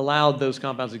allowed those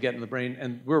compounds to get in the brain,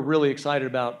 and we're really excited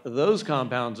about those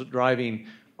compounds driving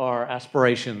our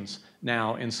aspirations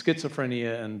now in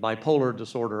schizophrenia and bipolar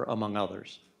disorder, among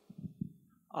others.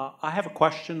 I have a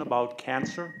question about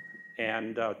cancer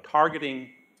and targeting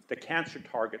the cancer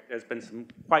target. There's been some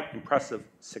quite impressive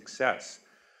success.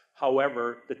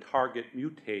 However, the target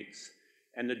mutates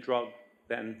and the drug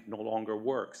then no longer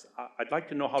works. I'd like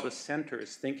to know how the center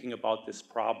is thinking about this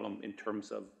problem in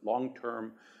terms of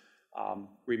long-term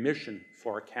remission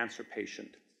for a cancer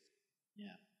patient. Yeah.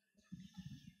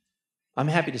 I'm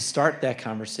happy to start that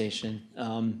conversation.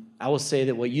 I will say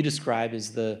that what you describe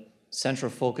is the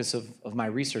central focus of my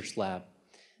research lab.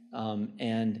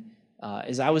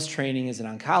 As I was training as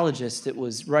an oncologist, it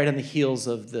was right on the heels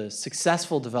of the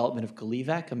successful development of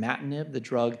Gleevec, imatinib, the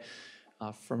drug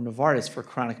from Novartis for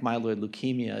chronic myeloid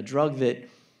leukemia, a drug that,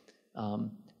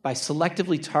 by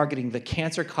selectively targeting the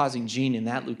cancer-causing gene in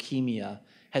that leukemia,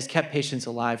 has kept patients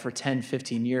alive for 10,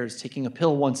 15 years, taking a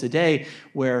pill once a day,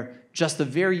 where just the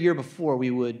very year before we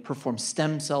would perform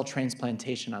stem cell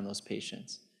transplantation on those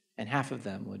patients, and half of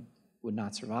them would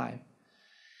not survive.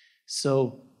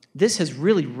 So this has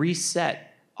really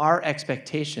reset our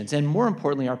expectations, and more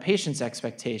importantly, our patients'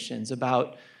 expectations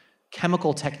about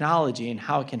chemical technology and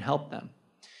how it can help them.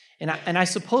 And I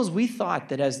suppose we thought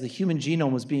that as the human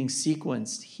genome was being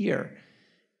sequenced here,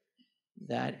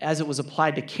 that as it was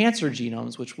applied to cancer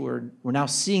genomes, which we're now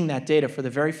seeing that data for the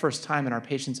very first time in our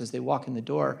patients as they walk in the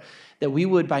door, that we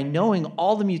would, by knowing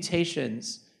all the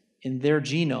mutations in their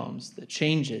genomes, the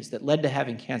changes that led to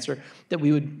having cancer, that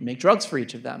we would make drugs for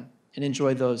each of them and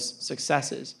enjoy those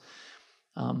successes.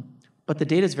 But the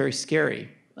data is very scary.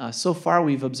 So far,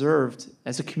 we've observed,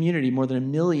 as a community, more than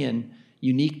 1 million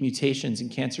unique mutations in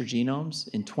cancer genomes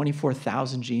in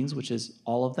 24,000 genes, which is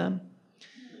all of them.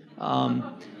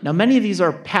 Now, many of these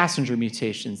are passenger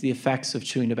mutations, the effects of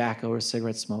chewing tobacco or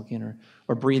cigarette smoking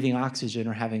or breathing oxygen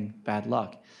or having bad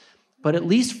luck. But at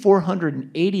least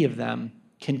 480 of them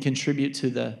can contribute to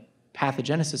the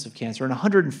pathogenesis of cancer, and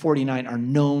 149 are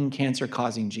known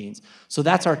cancer-causing genes. So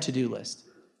that's our to-do list.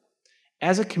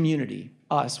 As a community,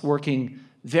 us working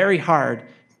very hard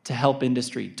to help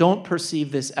industry, don't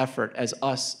perceive this effort as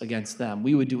us against them.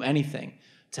 We would do anything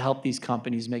to help these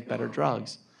companies make better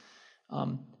drugs.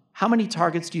 How many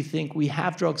targets do you think we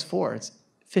have drugs for? It's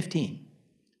 15,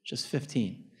 just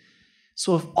 15.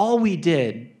 So if all we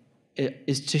did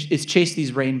is chase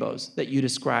these rainbows that you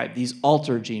described, these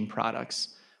altered gene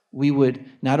products, we would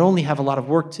not only have a lot of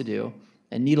work to do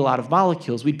and need a lot of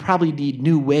molecules, we'd probably need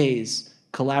new ways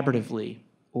collaboratively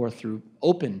or through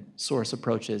open source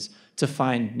approaches to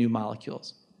find new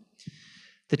molecules.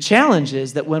 The challenge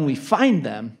is that when we find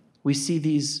them, we see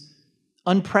these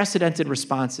unprecedented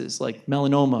responses, like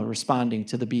melanoma responding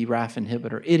to the BRAF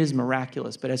inhibitor. It is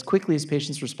miraculous, but as quickly as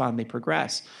patients respond, they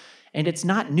progress. And it's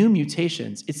not new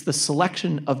mutations, it's the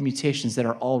selection of mutations that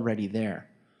are already there.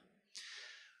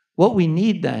 What we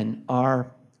need then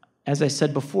are, as I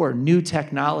said before, new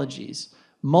technologies,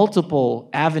 multiple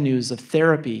avenues of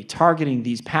therapy targeting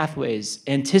these pathways,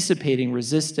 anticipating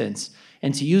resistance,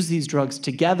 and to use these drugs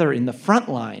together in the front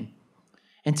line,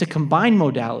 and to combine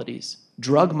modalities,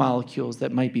 drug molecules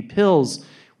that might be pills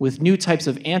with new types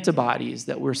of antibodies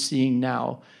that we're seeing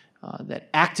now that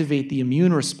activate the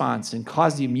immune response and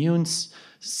cause the immune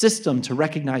system to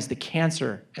recognize the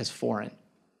cancer as foreign.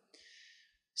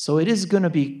 So it is going to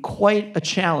be quite a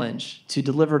challenge to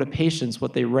deliver to patients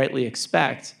what they rightly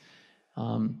expect.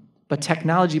 But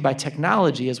technology by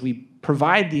technology, as we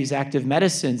provide these active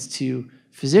medicines to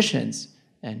physicians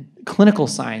and clinical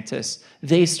scientists,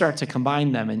 they start to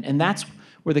combine them. And that's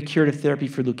where the curative therapy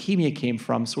for leukemia came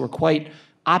from. So we're quite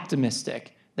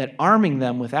optimistic that arming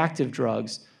them with active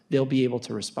drugs, they'll be able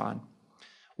to respond.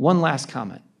 One last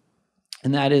comment,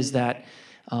 and that is that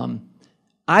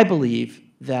I believe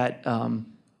that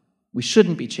we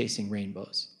shouldn't be chasing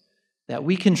rainbows, that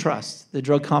we can trust the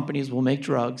drug companies will make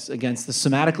drugs against the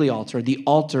somatically altered, the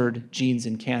altered genes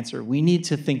in cancer. We need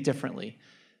to think differently.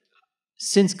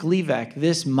 Since Gleevec,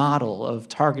 this model of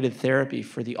targeted therapy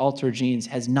for the altered genes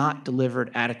has not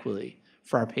delivered adequately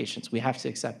for our patients. We have to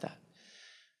accept that.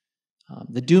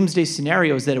 The doomsday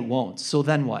scenario is that it won't. So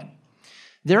then what?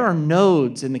 There are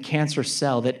nodes in the cancer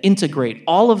cell that integrate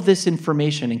all of this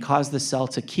information and cause the cell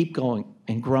to keep going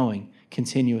and growing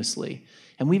continuously.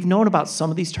 And we've known about some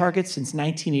of these targets since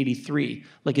 1983,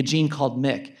 like a gene called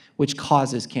MYC, which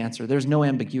causes cancer. There's no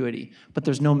ambiguity, but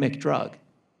there's no MYC drug.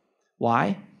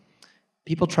 Why?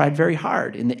 People tried very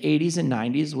hard in the 80s and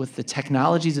 90s with the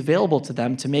technologies available to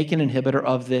them to make an inhibitor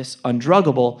of this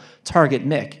undruggable target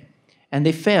MYC, and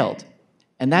they failed.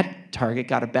 And that target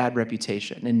got a bad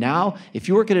reputation. And now, if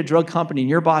you work at a drug company and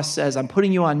your boss says, I'm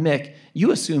putting you on MYC,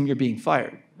 you assume you're being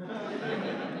fired.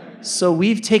 So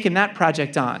we've taken that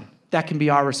project on. That can be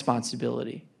our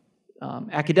responsibility.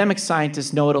 Academic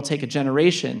scientists know it'll take a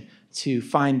generation to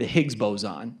find the Higgs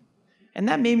boson. And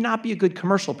that may not be a good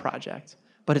commercial project,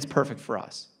 but it's perfect for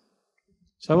us.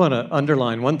 So I want to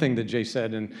underline one thing that Jay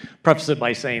said and preface it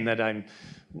by saying that I'm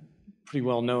pretty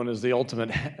well known as the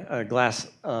ultimate glass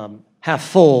half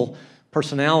full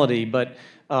personality, but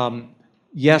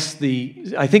yes,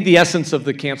 I think the essence of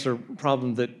the cancer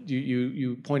problem that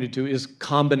you pointed to is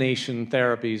combination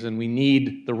therapies, and we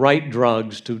need the right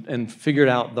drugs and figure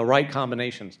out the right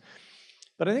combinations.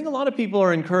 But I think a lot of people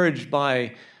are encouraged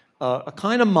by a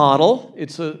kind of model.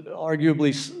 It's an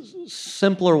arguably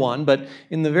simpler one, but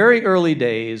in the very early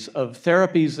days of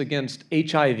therapies against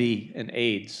HIV and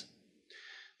AIDS,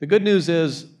 the good news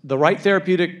is the right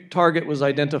therapeutic target was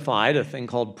identified, a thing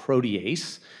called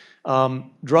protease.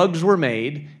 Drugs were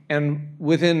made, and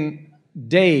within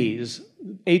days,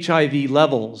 HIV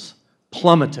levels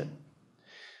plummeted.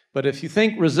 But if you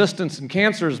think resistance in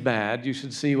cancer is bad, you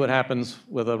should see what happens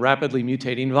with a rapidly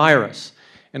mutating virus.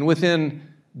 And within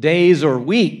days or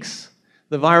weeks,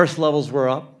 the virus levels were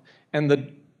up, and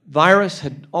the virus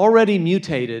had already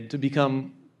mutated to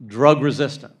become drug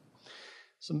resistant.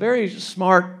 Some very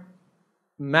smart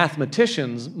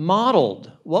mathematicians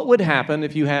modeled what would happen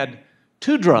if you had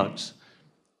 2 drugs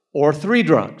or 3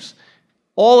 drugs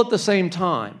all at the same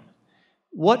time.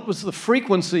 What was the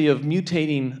frequency of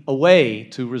mutating away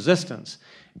to resistance?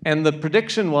 And the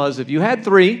prediction was if you had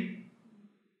 3,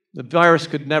 the virus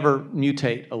could never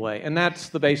mutate away. And that's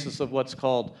the basis of what's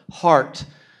called HART,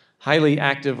 highly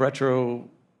active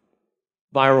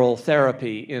viral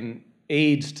therapy in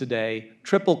AIDS today,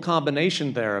 triple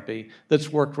combination therapy, that's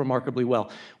worked remarkably well.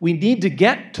 We need to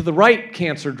get to the right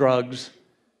cancer drugs,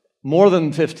 more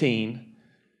than 15,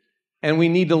 and we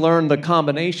need to learn the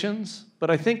combinations. But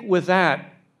I think with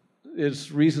that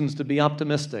is reasons to be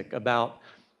optimistic about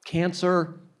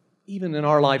cancer, even in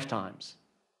our lifetimes.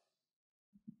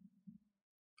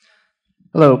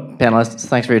 Hello, panelists.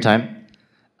 Thanks for your time.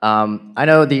 I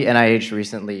know the NIH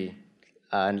recently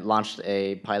launched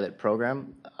a pilot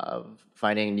program of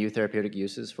finding new therapeutic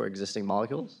uses for existing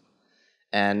molecules.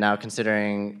 And now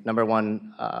considering, number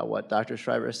one, what Dr.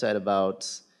 Schreiber said about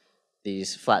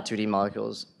these flat 2D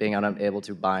molecules being unable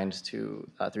to bind to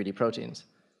 3D proteins.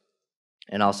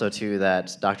 And also too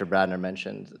that Dr. Bradner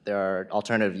mentioned there are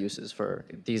alternative uses for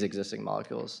these existing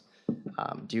molecules.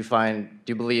 Do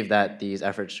you believe that these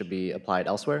efforts should be applied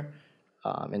elsewhere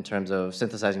in terms of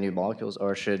synthesizing new molecules,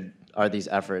 or are these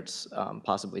efforts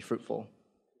possibly fruitful?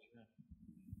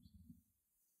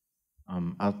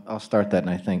 I'll start that, and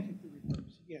I think,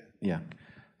 yeah.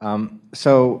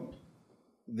 So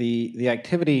the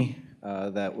activity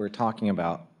that we're talking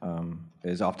about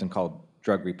is often called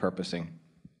drug repurposing,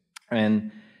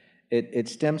 and it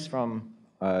stems from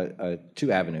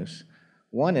two avenues.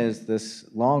 One is this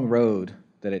long road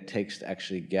that it takes to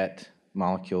actually get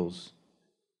molecules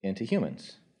into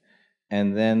humans,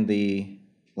 and then the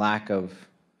lack of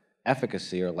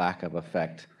efficacy or lack of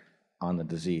effect on the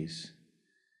disease.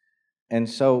 And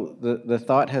so the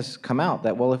thought has come out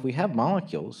that, well, if we have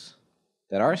molecules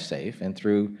that are safe, and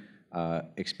through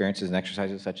experiences and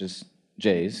exercises such as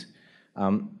Jay's,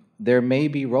 there may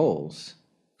be roles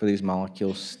for these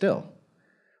molecules still,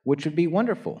 which would be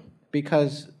wonderful,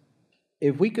 because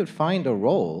if we could find a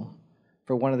role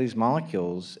for one of these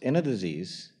molecules in a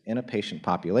disease, in a patient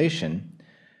population,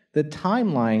 the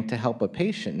timeline to help a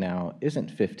patient now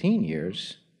isn't 15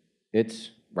 years,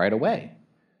 it's right away,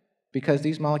 because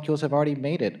these molecules have already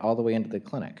made it all the way into the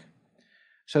clinic.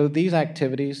 So these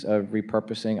activities of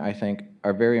repurposing, I think,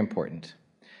 are very important.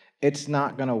 It's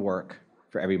not going to work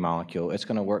for every molecule. It's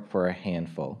going to work for a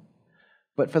handful.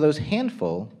 But for those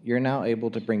handful, you're now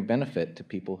able to bring benefit to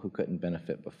people who couldn't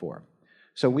benefit before.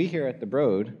 So we here at the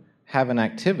Broad have an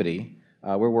activity.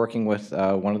 We're working with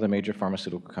one of the major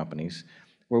pharmaceutical companies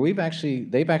where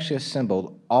they've actually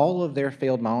assembled all of their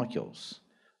failed molecules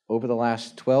over the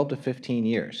last 12 to 15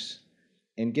 years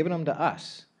and given them to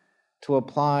us to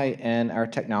apply in our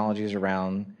technologies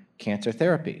around cancer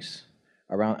therapies,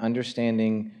 around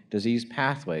understanding disease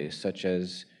pathways such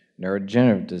as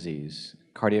neurodegenerative disease,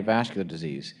 cardiovascular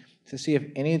disease, to see if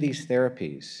any of these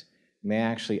therapies may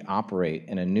actually operate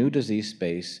in a new disease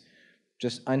space,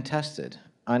 just untested,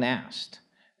 unasked.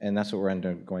 And that's what we're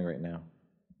undergoing right now.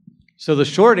 So the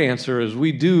short answer is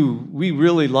we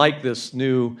really like this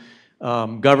new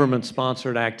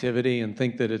government-sponsored activity and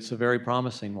think that it's a very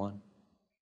promising one.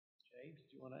 Jay,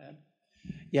 did you want to add?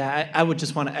 Yeah, I would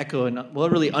just want to echo and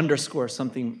really underscore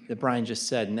something that Brian just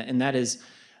said, and that is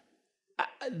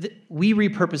we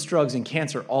repurpose drugs in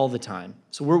cancer all the time,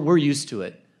 so we're used to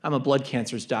it. I'm a blood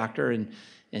cancers doctor,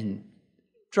 and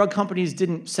drug companies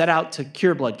didn't set out to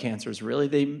cure blood cancers, really.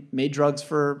 They made drugs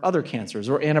for other cancers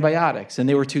or antibiotics, and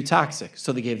they were too toxic,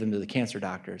 so they gave them to the cancer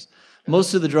doctors.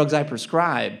 Most of the drugs I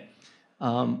prescribe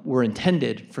were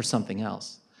intended for something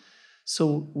else.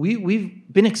 So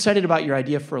we've been excited about your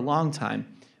idea for a long time.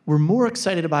 We're more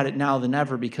excited about it now than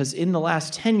ever because in the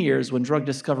last 10 years, when drug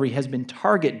discovery has been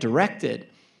target-directed,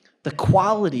 the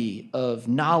quality of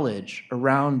knowledge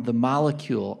around the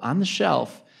molecule on the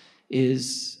shelf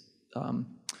is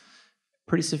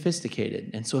pretty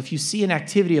sophisticated. And so if you see an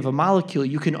activity of a molecule,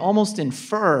 you can almost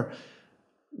infer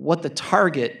what the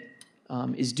target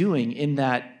is doing in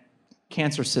that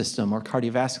cancer system or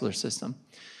cardiovascular system.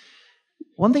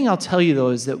 One thing I'll tell you, though,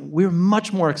 is that we're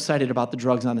much more excited about the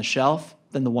drugs on the shelf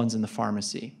than the ones in the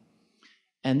pharmacy.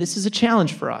 And this is a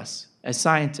challenge for us as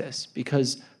scientists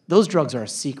because those drugs are a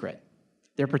secret.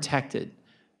 They're protected.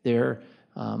 They're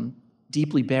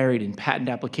deeply buried in patent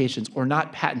applications or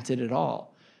not patented at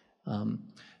all.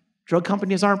 Drug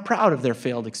companies aren't proud of their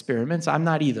failed experiments. I'm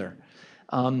not either.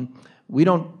 We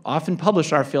don't often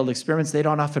publish our failed experiments. They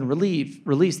don't often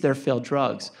release their failed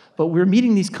drugs. But we're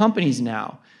meeting these companies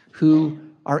now who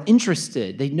are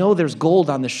interested. They know there's gold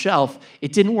on the shelf.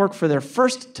 It didn't work for their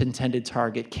first intended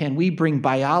target. Can we bring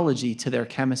biology to their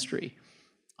chemistry?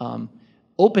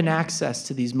 Open access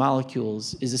to these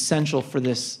molecules is essential for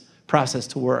this process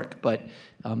to work, but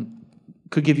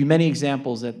could give you many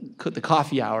examples at the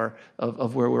coffee hour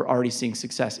of where we're already seeing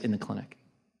success in the clinic.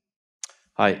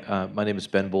 Hi, my name is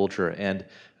Ben Bolger, and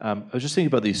I was just thinking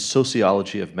about the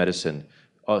sociology of medicine.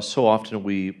 so often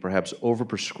we perhaps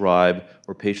overprescribe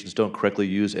or patients don't correctly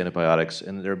use antibiotics,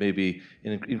 and there may be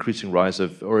an increasing rise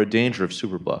of, or a danger of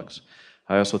superbugs.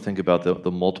 I also think about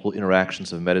the multiple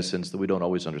interactions of medicines that we don't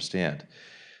always understand.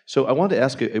 So I wanted to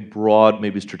ask a broad,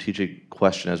 maybe strategic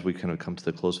question as we kind of come to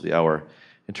the close of the hour.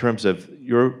 In terms of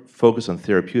your focus on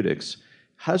therapeutics,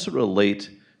 how does it relate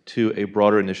to a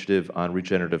broader initiative on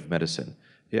regenerative medicine?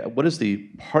 Yeah, what is the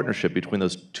partnership between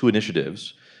those two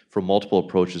initiatives for multiple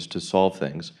approaches to solve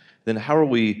things? Then how are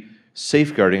we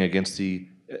safeguarding against the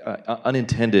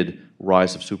unintended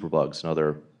rise of superbugs and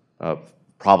other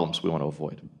problems we want to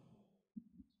avoid?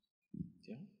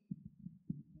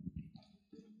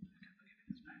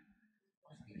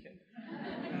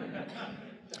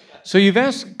 So you've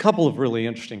asked a couple of really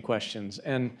interesting questions,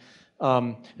 and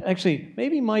actually,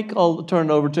 maybe Mike, I'll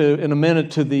turn it over to in a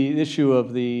minute to the issue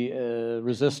of the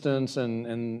resistance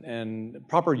and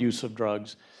proper use of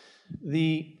drugs.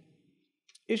 The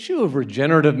issue of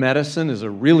regenerative medicine is a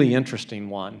really interesting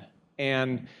one,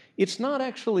 and it's not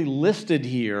actually listed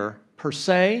here per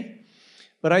se,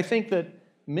 but I think that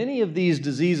many of these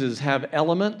diseases have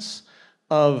elements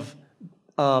of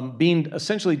being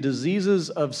essentially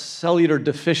diseases of cellular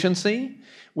deficiency,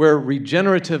 where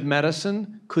regenerative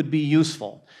medicine could be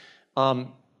useful.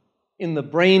 In the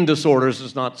brain disorders,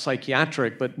 it's not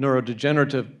psychiatric, but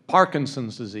neurodegenerative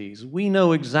Parkinson's disease, we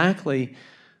know exactly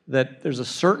that there's a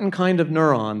certain kind of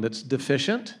neuron that's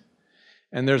deficient,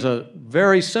 and there's a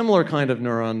very similar kind of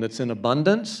neuron that's in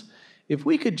abundance. If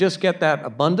we could just get that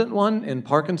abundant one in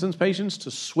Parkinson's patients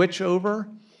to switch over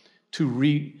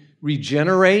to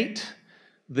regenerate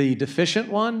the deficient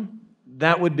one,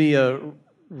 that would be a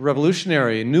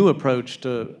revolutionary, new approach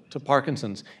to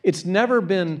Parkinson's. It's never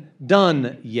been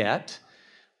done yet,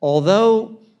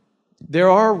 although there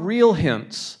are real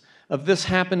hints of this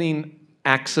happening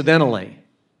accidentally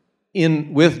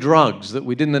with drugs that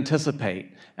we didn't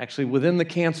anticipate, actually within the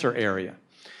cancer area.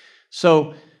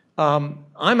 So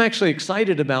I'm actually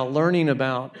excited about learning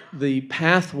about the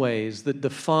pathways that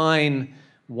define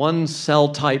one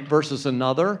cell type versus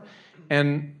another,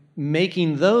 and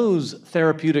making those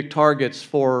therapeutic targets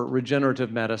for regenerative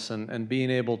medicine and being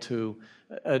able to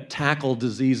tackle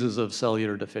diseases of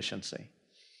cellular deficiency.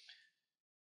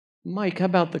 Mike, how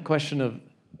about the question of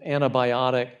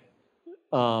antibiotic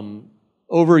overuse,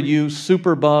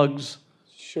 superbugs?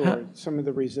 Sure, some of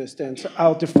the resistance.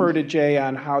 I'll defer to Jay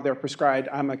on how they're prescribed.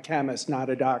 I'm a chemist, not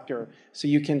a doctor, so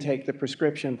you can take the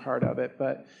prescription part of it.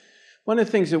 But one of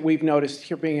the things that we've noticed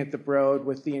here being at the Broad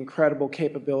with the incredible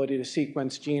capability to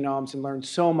sequence genomes and learn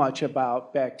so much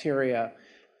about bacteria,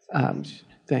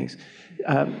 thanks,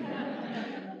 sorry,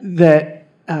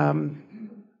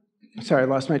 I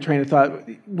lost my train of thought.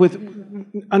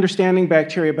 With understanding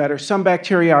bacteria better, some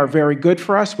bacteria are very good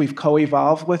for us. We've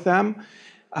co-evolved with them.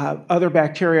 Other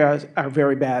bacteria are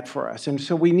very bad for us. And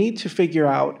so we need to figure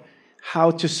out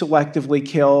how to selectively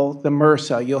kill the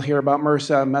MRSA. You'll hear about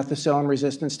MRSA,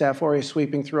 methicillin-resistant Staph aureus,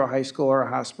 sweeping through a high school or a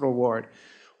hospital ward.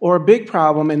 Or a big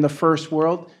problem in the first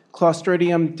world,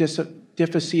 Clostridium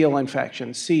difficile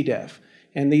infection, C. diff.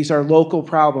 And these are local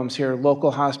problems here. Local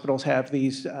hospitals have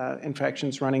these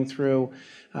infections running through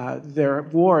their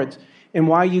wards. And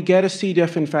why you get a C.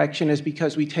 diff infection is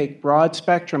because we take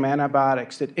broad-spectrum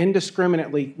antibiotics that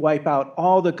indiscriminately wipe out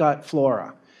all the gut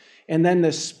flora. And then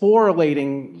this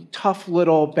sporulating, tough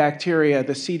little bacteria,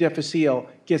 the C. difficile,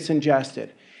 gets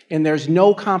ingested. And there's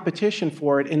no competition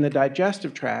for it in the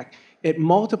digestive tract. It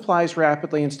multiplies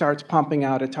rapidly and starts pumping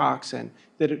out a toxin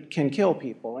that it can kill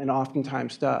people, and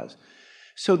oftentimes does.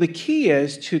 So the key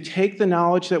is to take the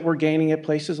knowledge that we're gaining at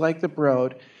places like the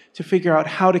Broad to figure out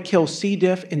how to kill C.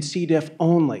 diff and C. diff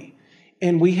only.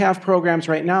 And we have programs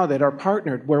right now that are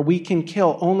partnered where we can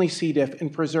kill only C. diff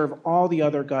and preserve all the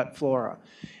other gut flora.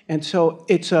 And so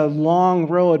it's a long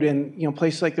road in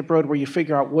places like the Broad where you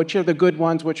figure out which are the good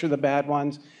ones, which are the bad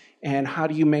ones, and how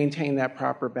do you maintain that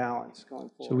proper balance going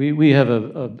forward. So we have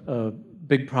a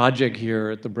big project here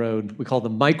at the Broad we call the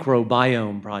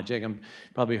microbiome project. You've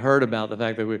probably heard about the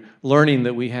fact that we're learning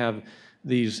that we have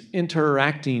these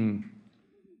interacting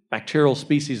bacterial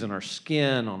species in our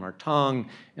skin, on our tongue,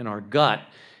 in our gut,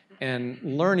 and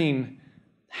learning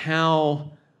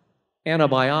how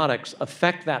antibiotics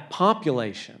affect that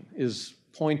population is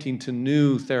pointing to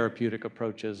new therapeutic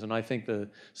approaches. And I think the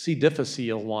C.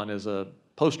 difficile one is a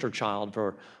poster child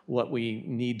for what we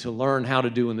need to learn how to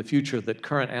do in the future that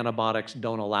current antibiotics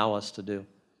don't allow us to do.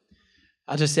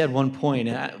 I'll just add one point.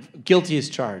 Guilty as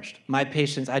charged. My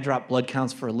patients, I drop blood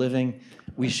counts for a living.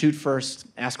 We shoot first,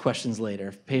 ask questions later.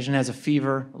 If a patient has a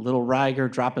fever, a little rigor,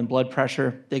 drop in blood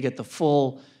pressure, they get the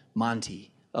full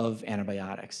Monty of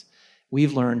antibiotics.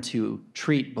 We've learned to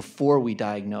treat before we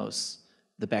diagnose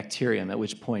the bacterium, at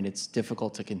which point it's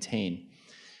difficult to contain.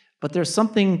 But there's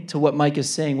something to what Mike is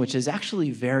saying, which is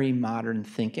actually very modern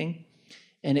thinking,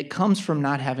 and it comes from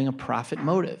not having a profit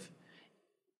motive.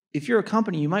 If you're a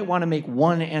company, you might want to make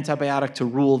one antibiotic to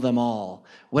rule them all.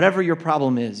 Whatever your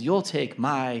problem is, you'll take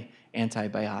my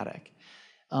antibiotic.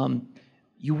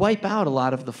 You wipe out a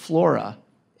lot of the flora,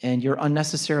 and you're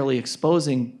unnecessarily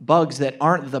exposing bugs that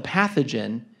aren't the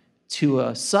pathogen to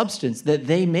a substance that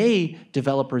they may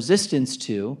develop resistance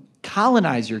to,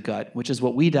 colonize your gut, which is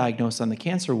what we diagnose on the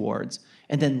cancer wards,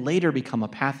 and then later become a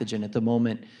pathogen at the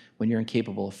moment when you're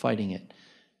incapable of fighting it.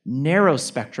 Narrow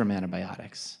spectrum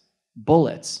antibiotics,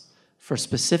 bullets for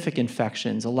specific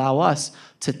infections, allow us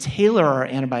to tailor our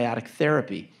antibiotic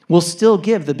therapy. We'll still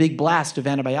give the big blast of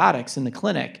antibiotics in the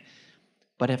clinic,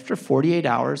 but after 48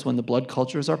 hours, when the blood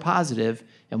cultures are positive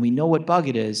and we know what bug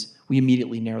it is, we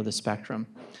immediately narrow the spectrum.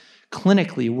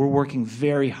 Clinically, we're working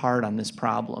very hard on this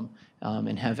problem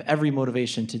and have every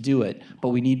motivation to do it, but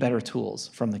we need better tools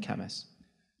from the chemists.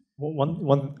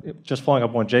 Just following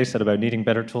up on what Jay said about needing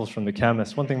better tools from the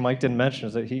chemists, one thing Mike didn't mention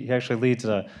is that he actually leads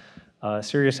a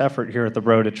serious effort here at the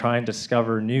Broad to try and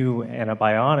discover new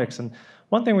antibiotics. And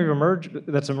one thing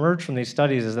that's emerged from these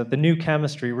studies is that the new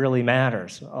chemistry really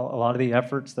matters. A lot of the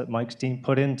efforts that Mike's team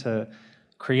put into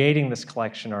creating this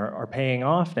collection are paying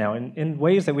off now in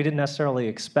ways that we didn't necessarily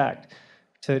expect.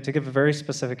 To give a very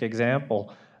specific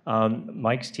example,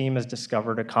 Mike's team has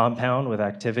discovered a compound with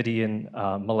activity in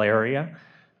malaria.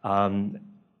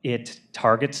 It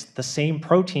targets the same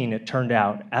protein, it turned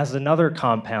out, as another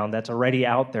compound that's already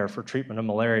out there for treatment of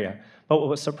malaria. But what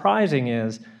was surprising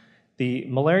is the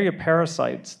malaria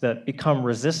parasites that become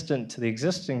resistant to the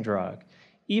existing drug,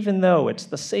 even though it's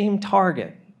the same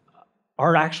target,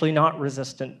 are actually not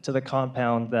resistant to the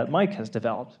compound that Mike has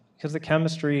developed, because the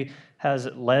chemistry has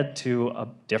led to a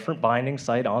different binding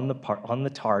site on the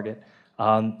target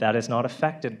that is not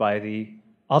affected by the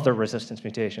other resistance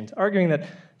mutations, arguing that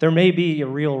there may be a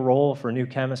real role for new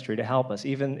chemistry to help us,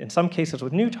 even in some cases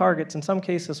with new targets, in some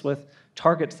cases with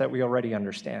targets that we already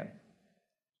understand.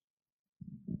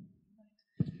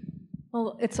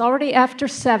 Well, it's already after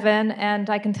 7, and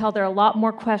I can tell there are a lot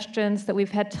more questions that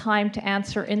we've had time to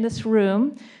answer in this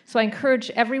room. So I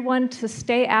encourage everyone to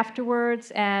stay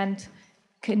afterwards and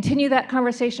continue that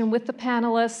conversation with the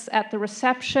panelists at the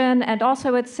reception. And also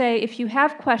I would say, if you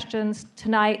have questions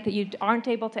tonight that you aren't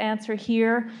able to answer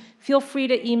here, feel free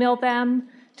to email them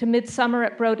to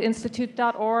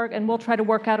midsummer@broadinstitute.org, and we'll try to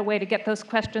work out a way to get those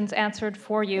questions answered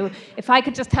for you. If I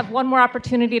could just have one more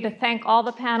opportunity to thank all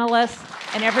the panelists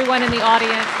and everyone in the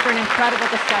audience for an incredible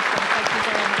discussion. Thank you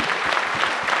very much.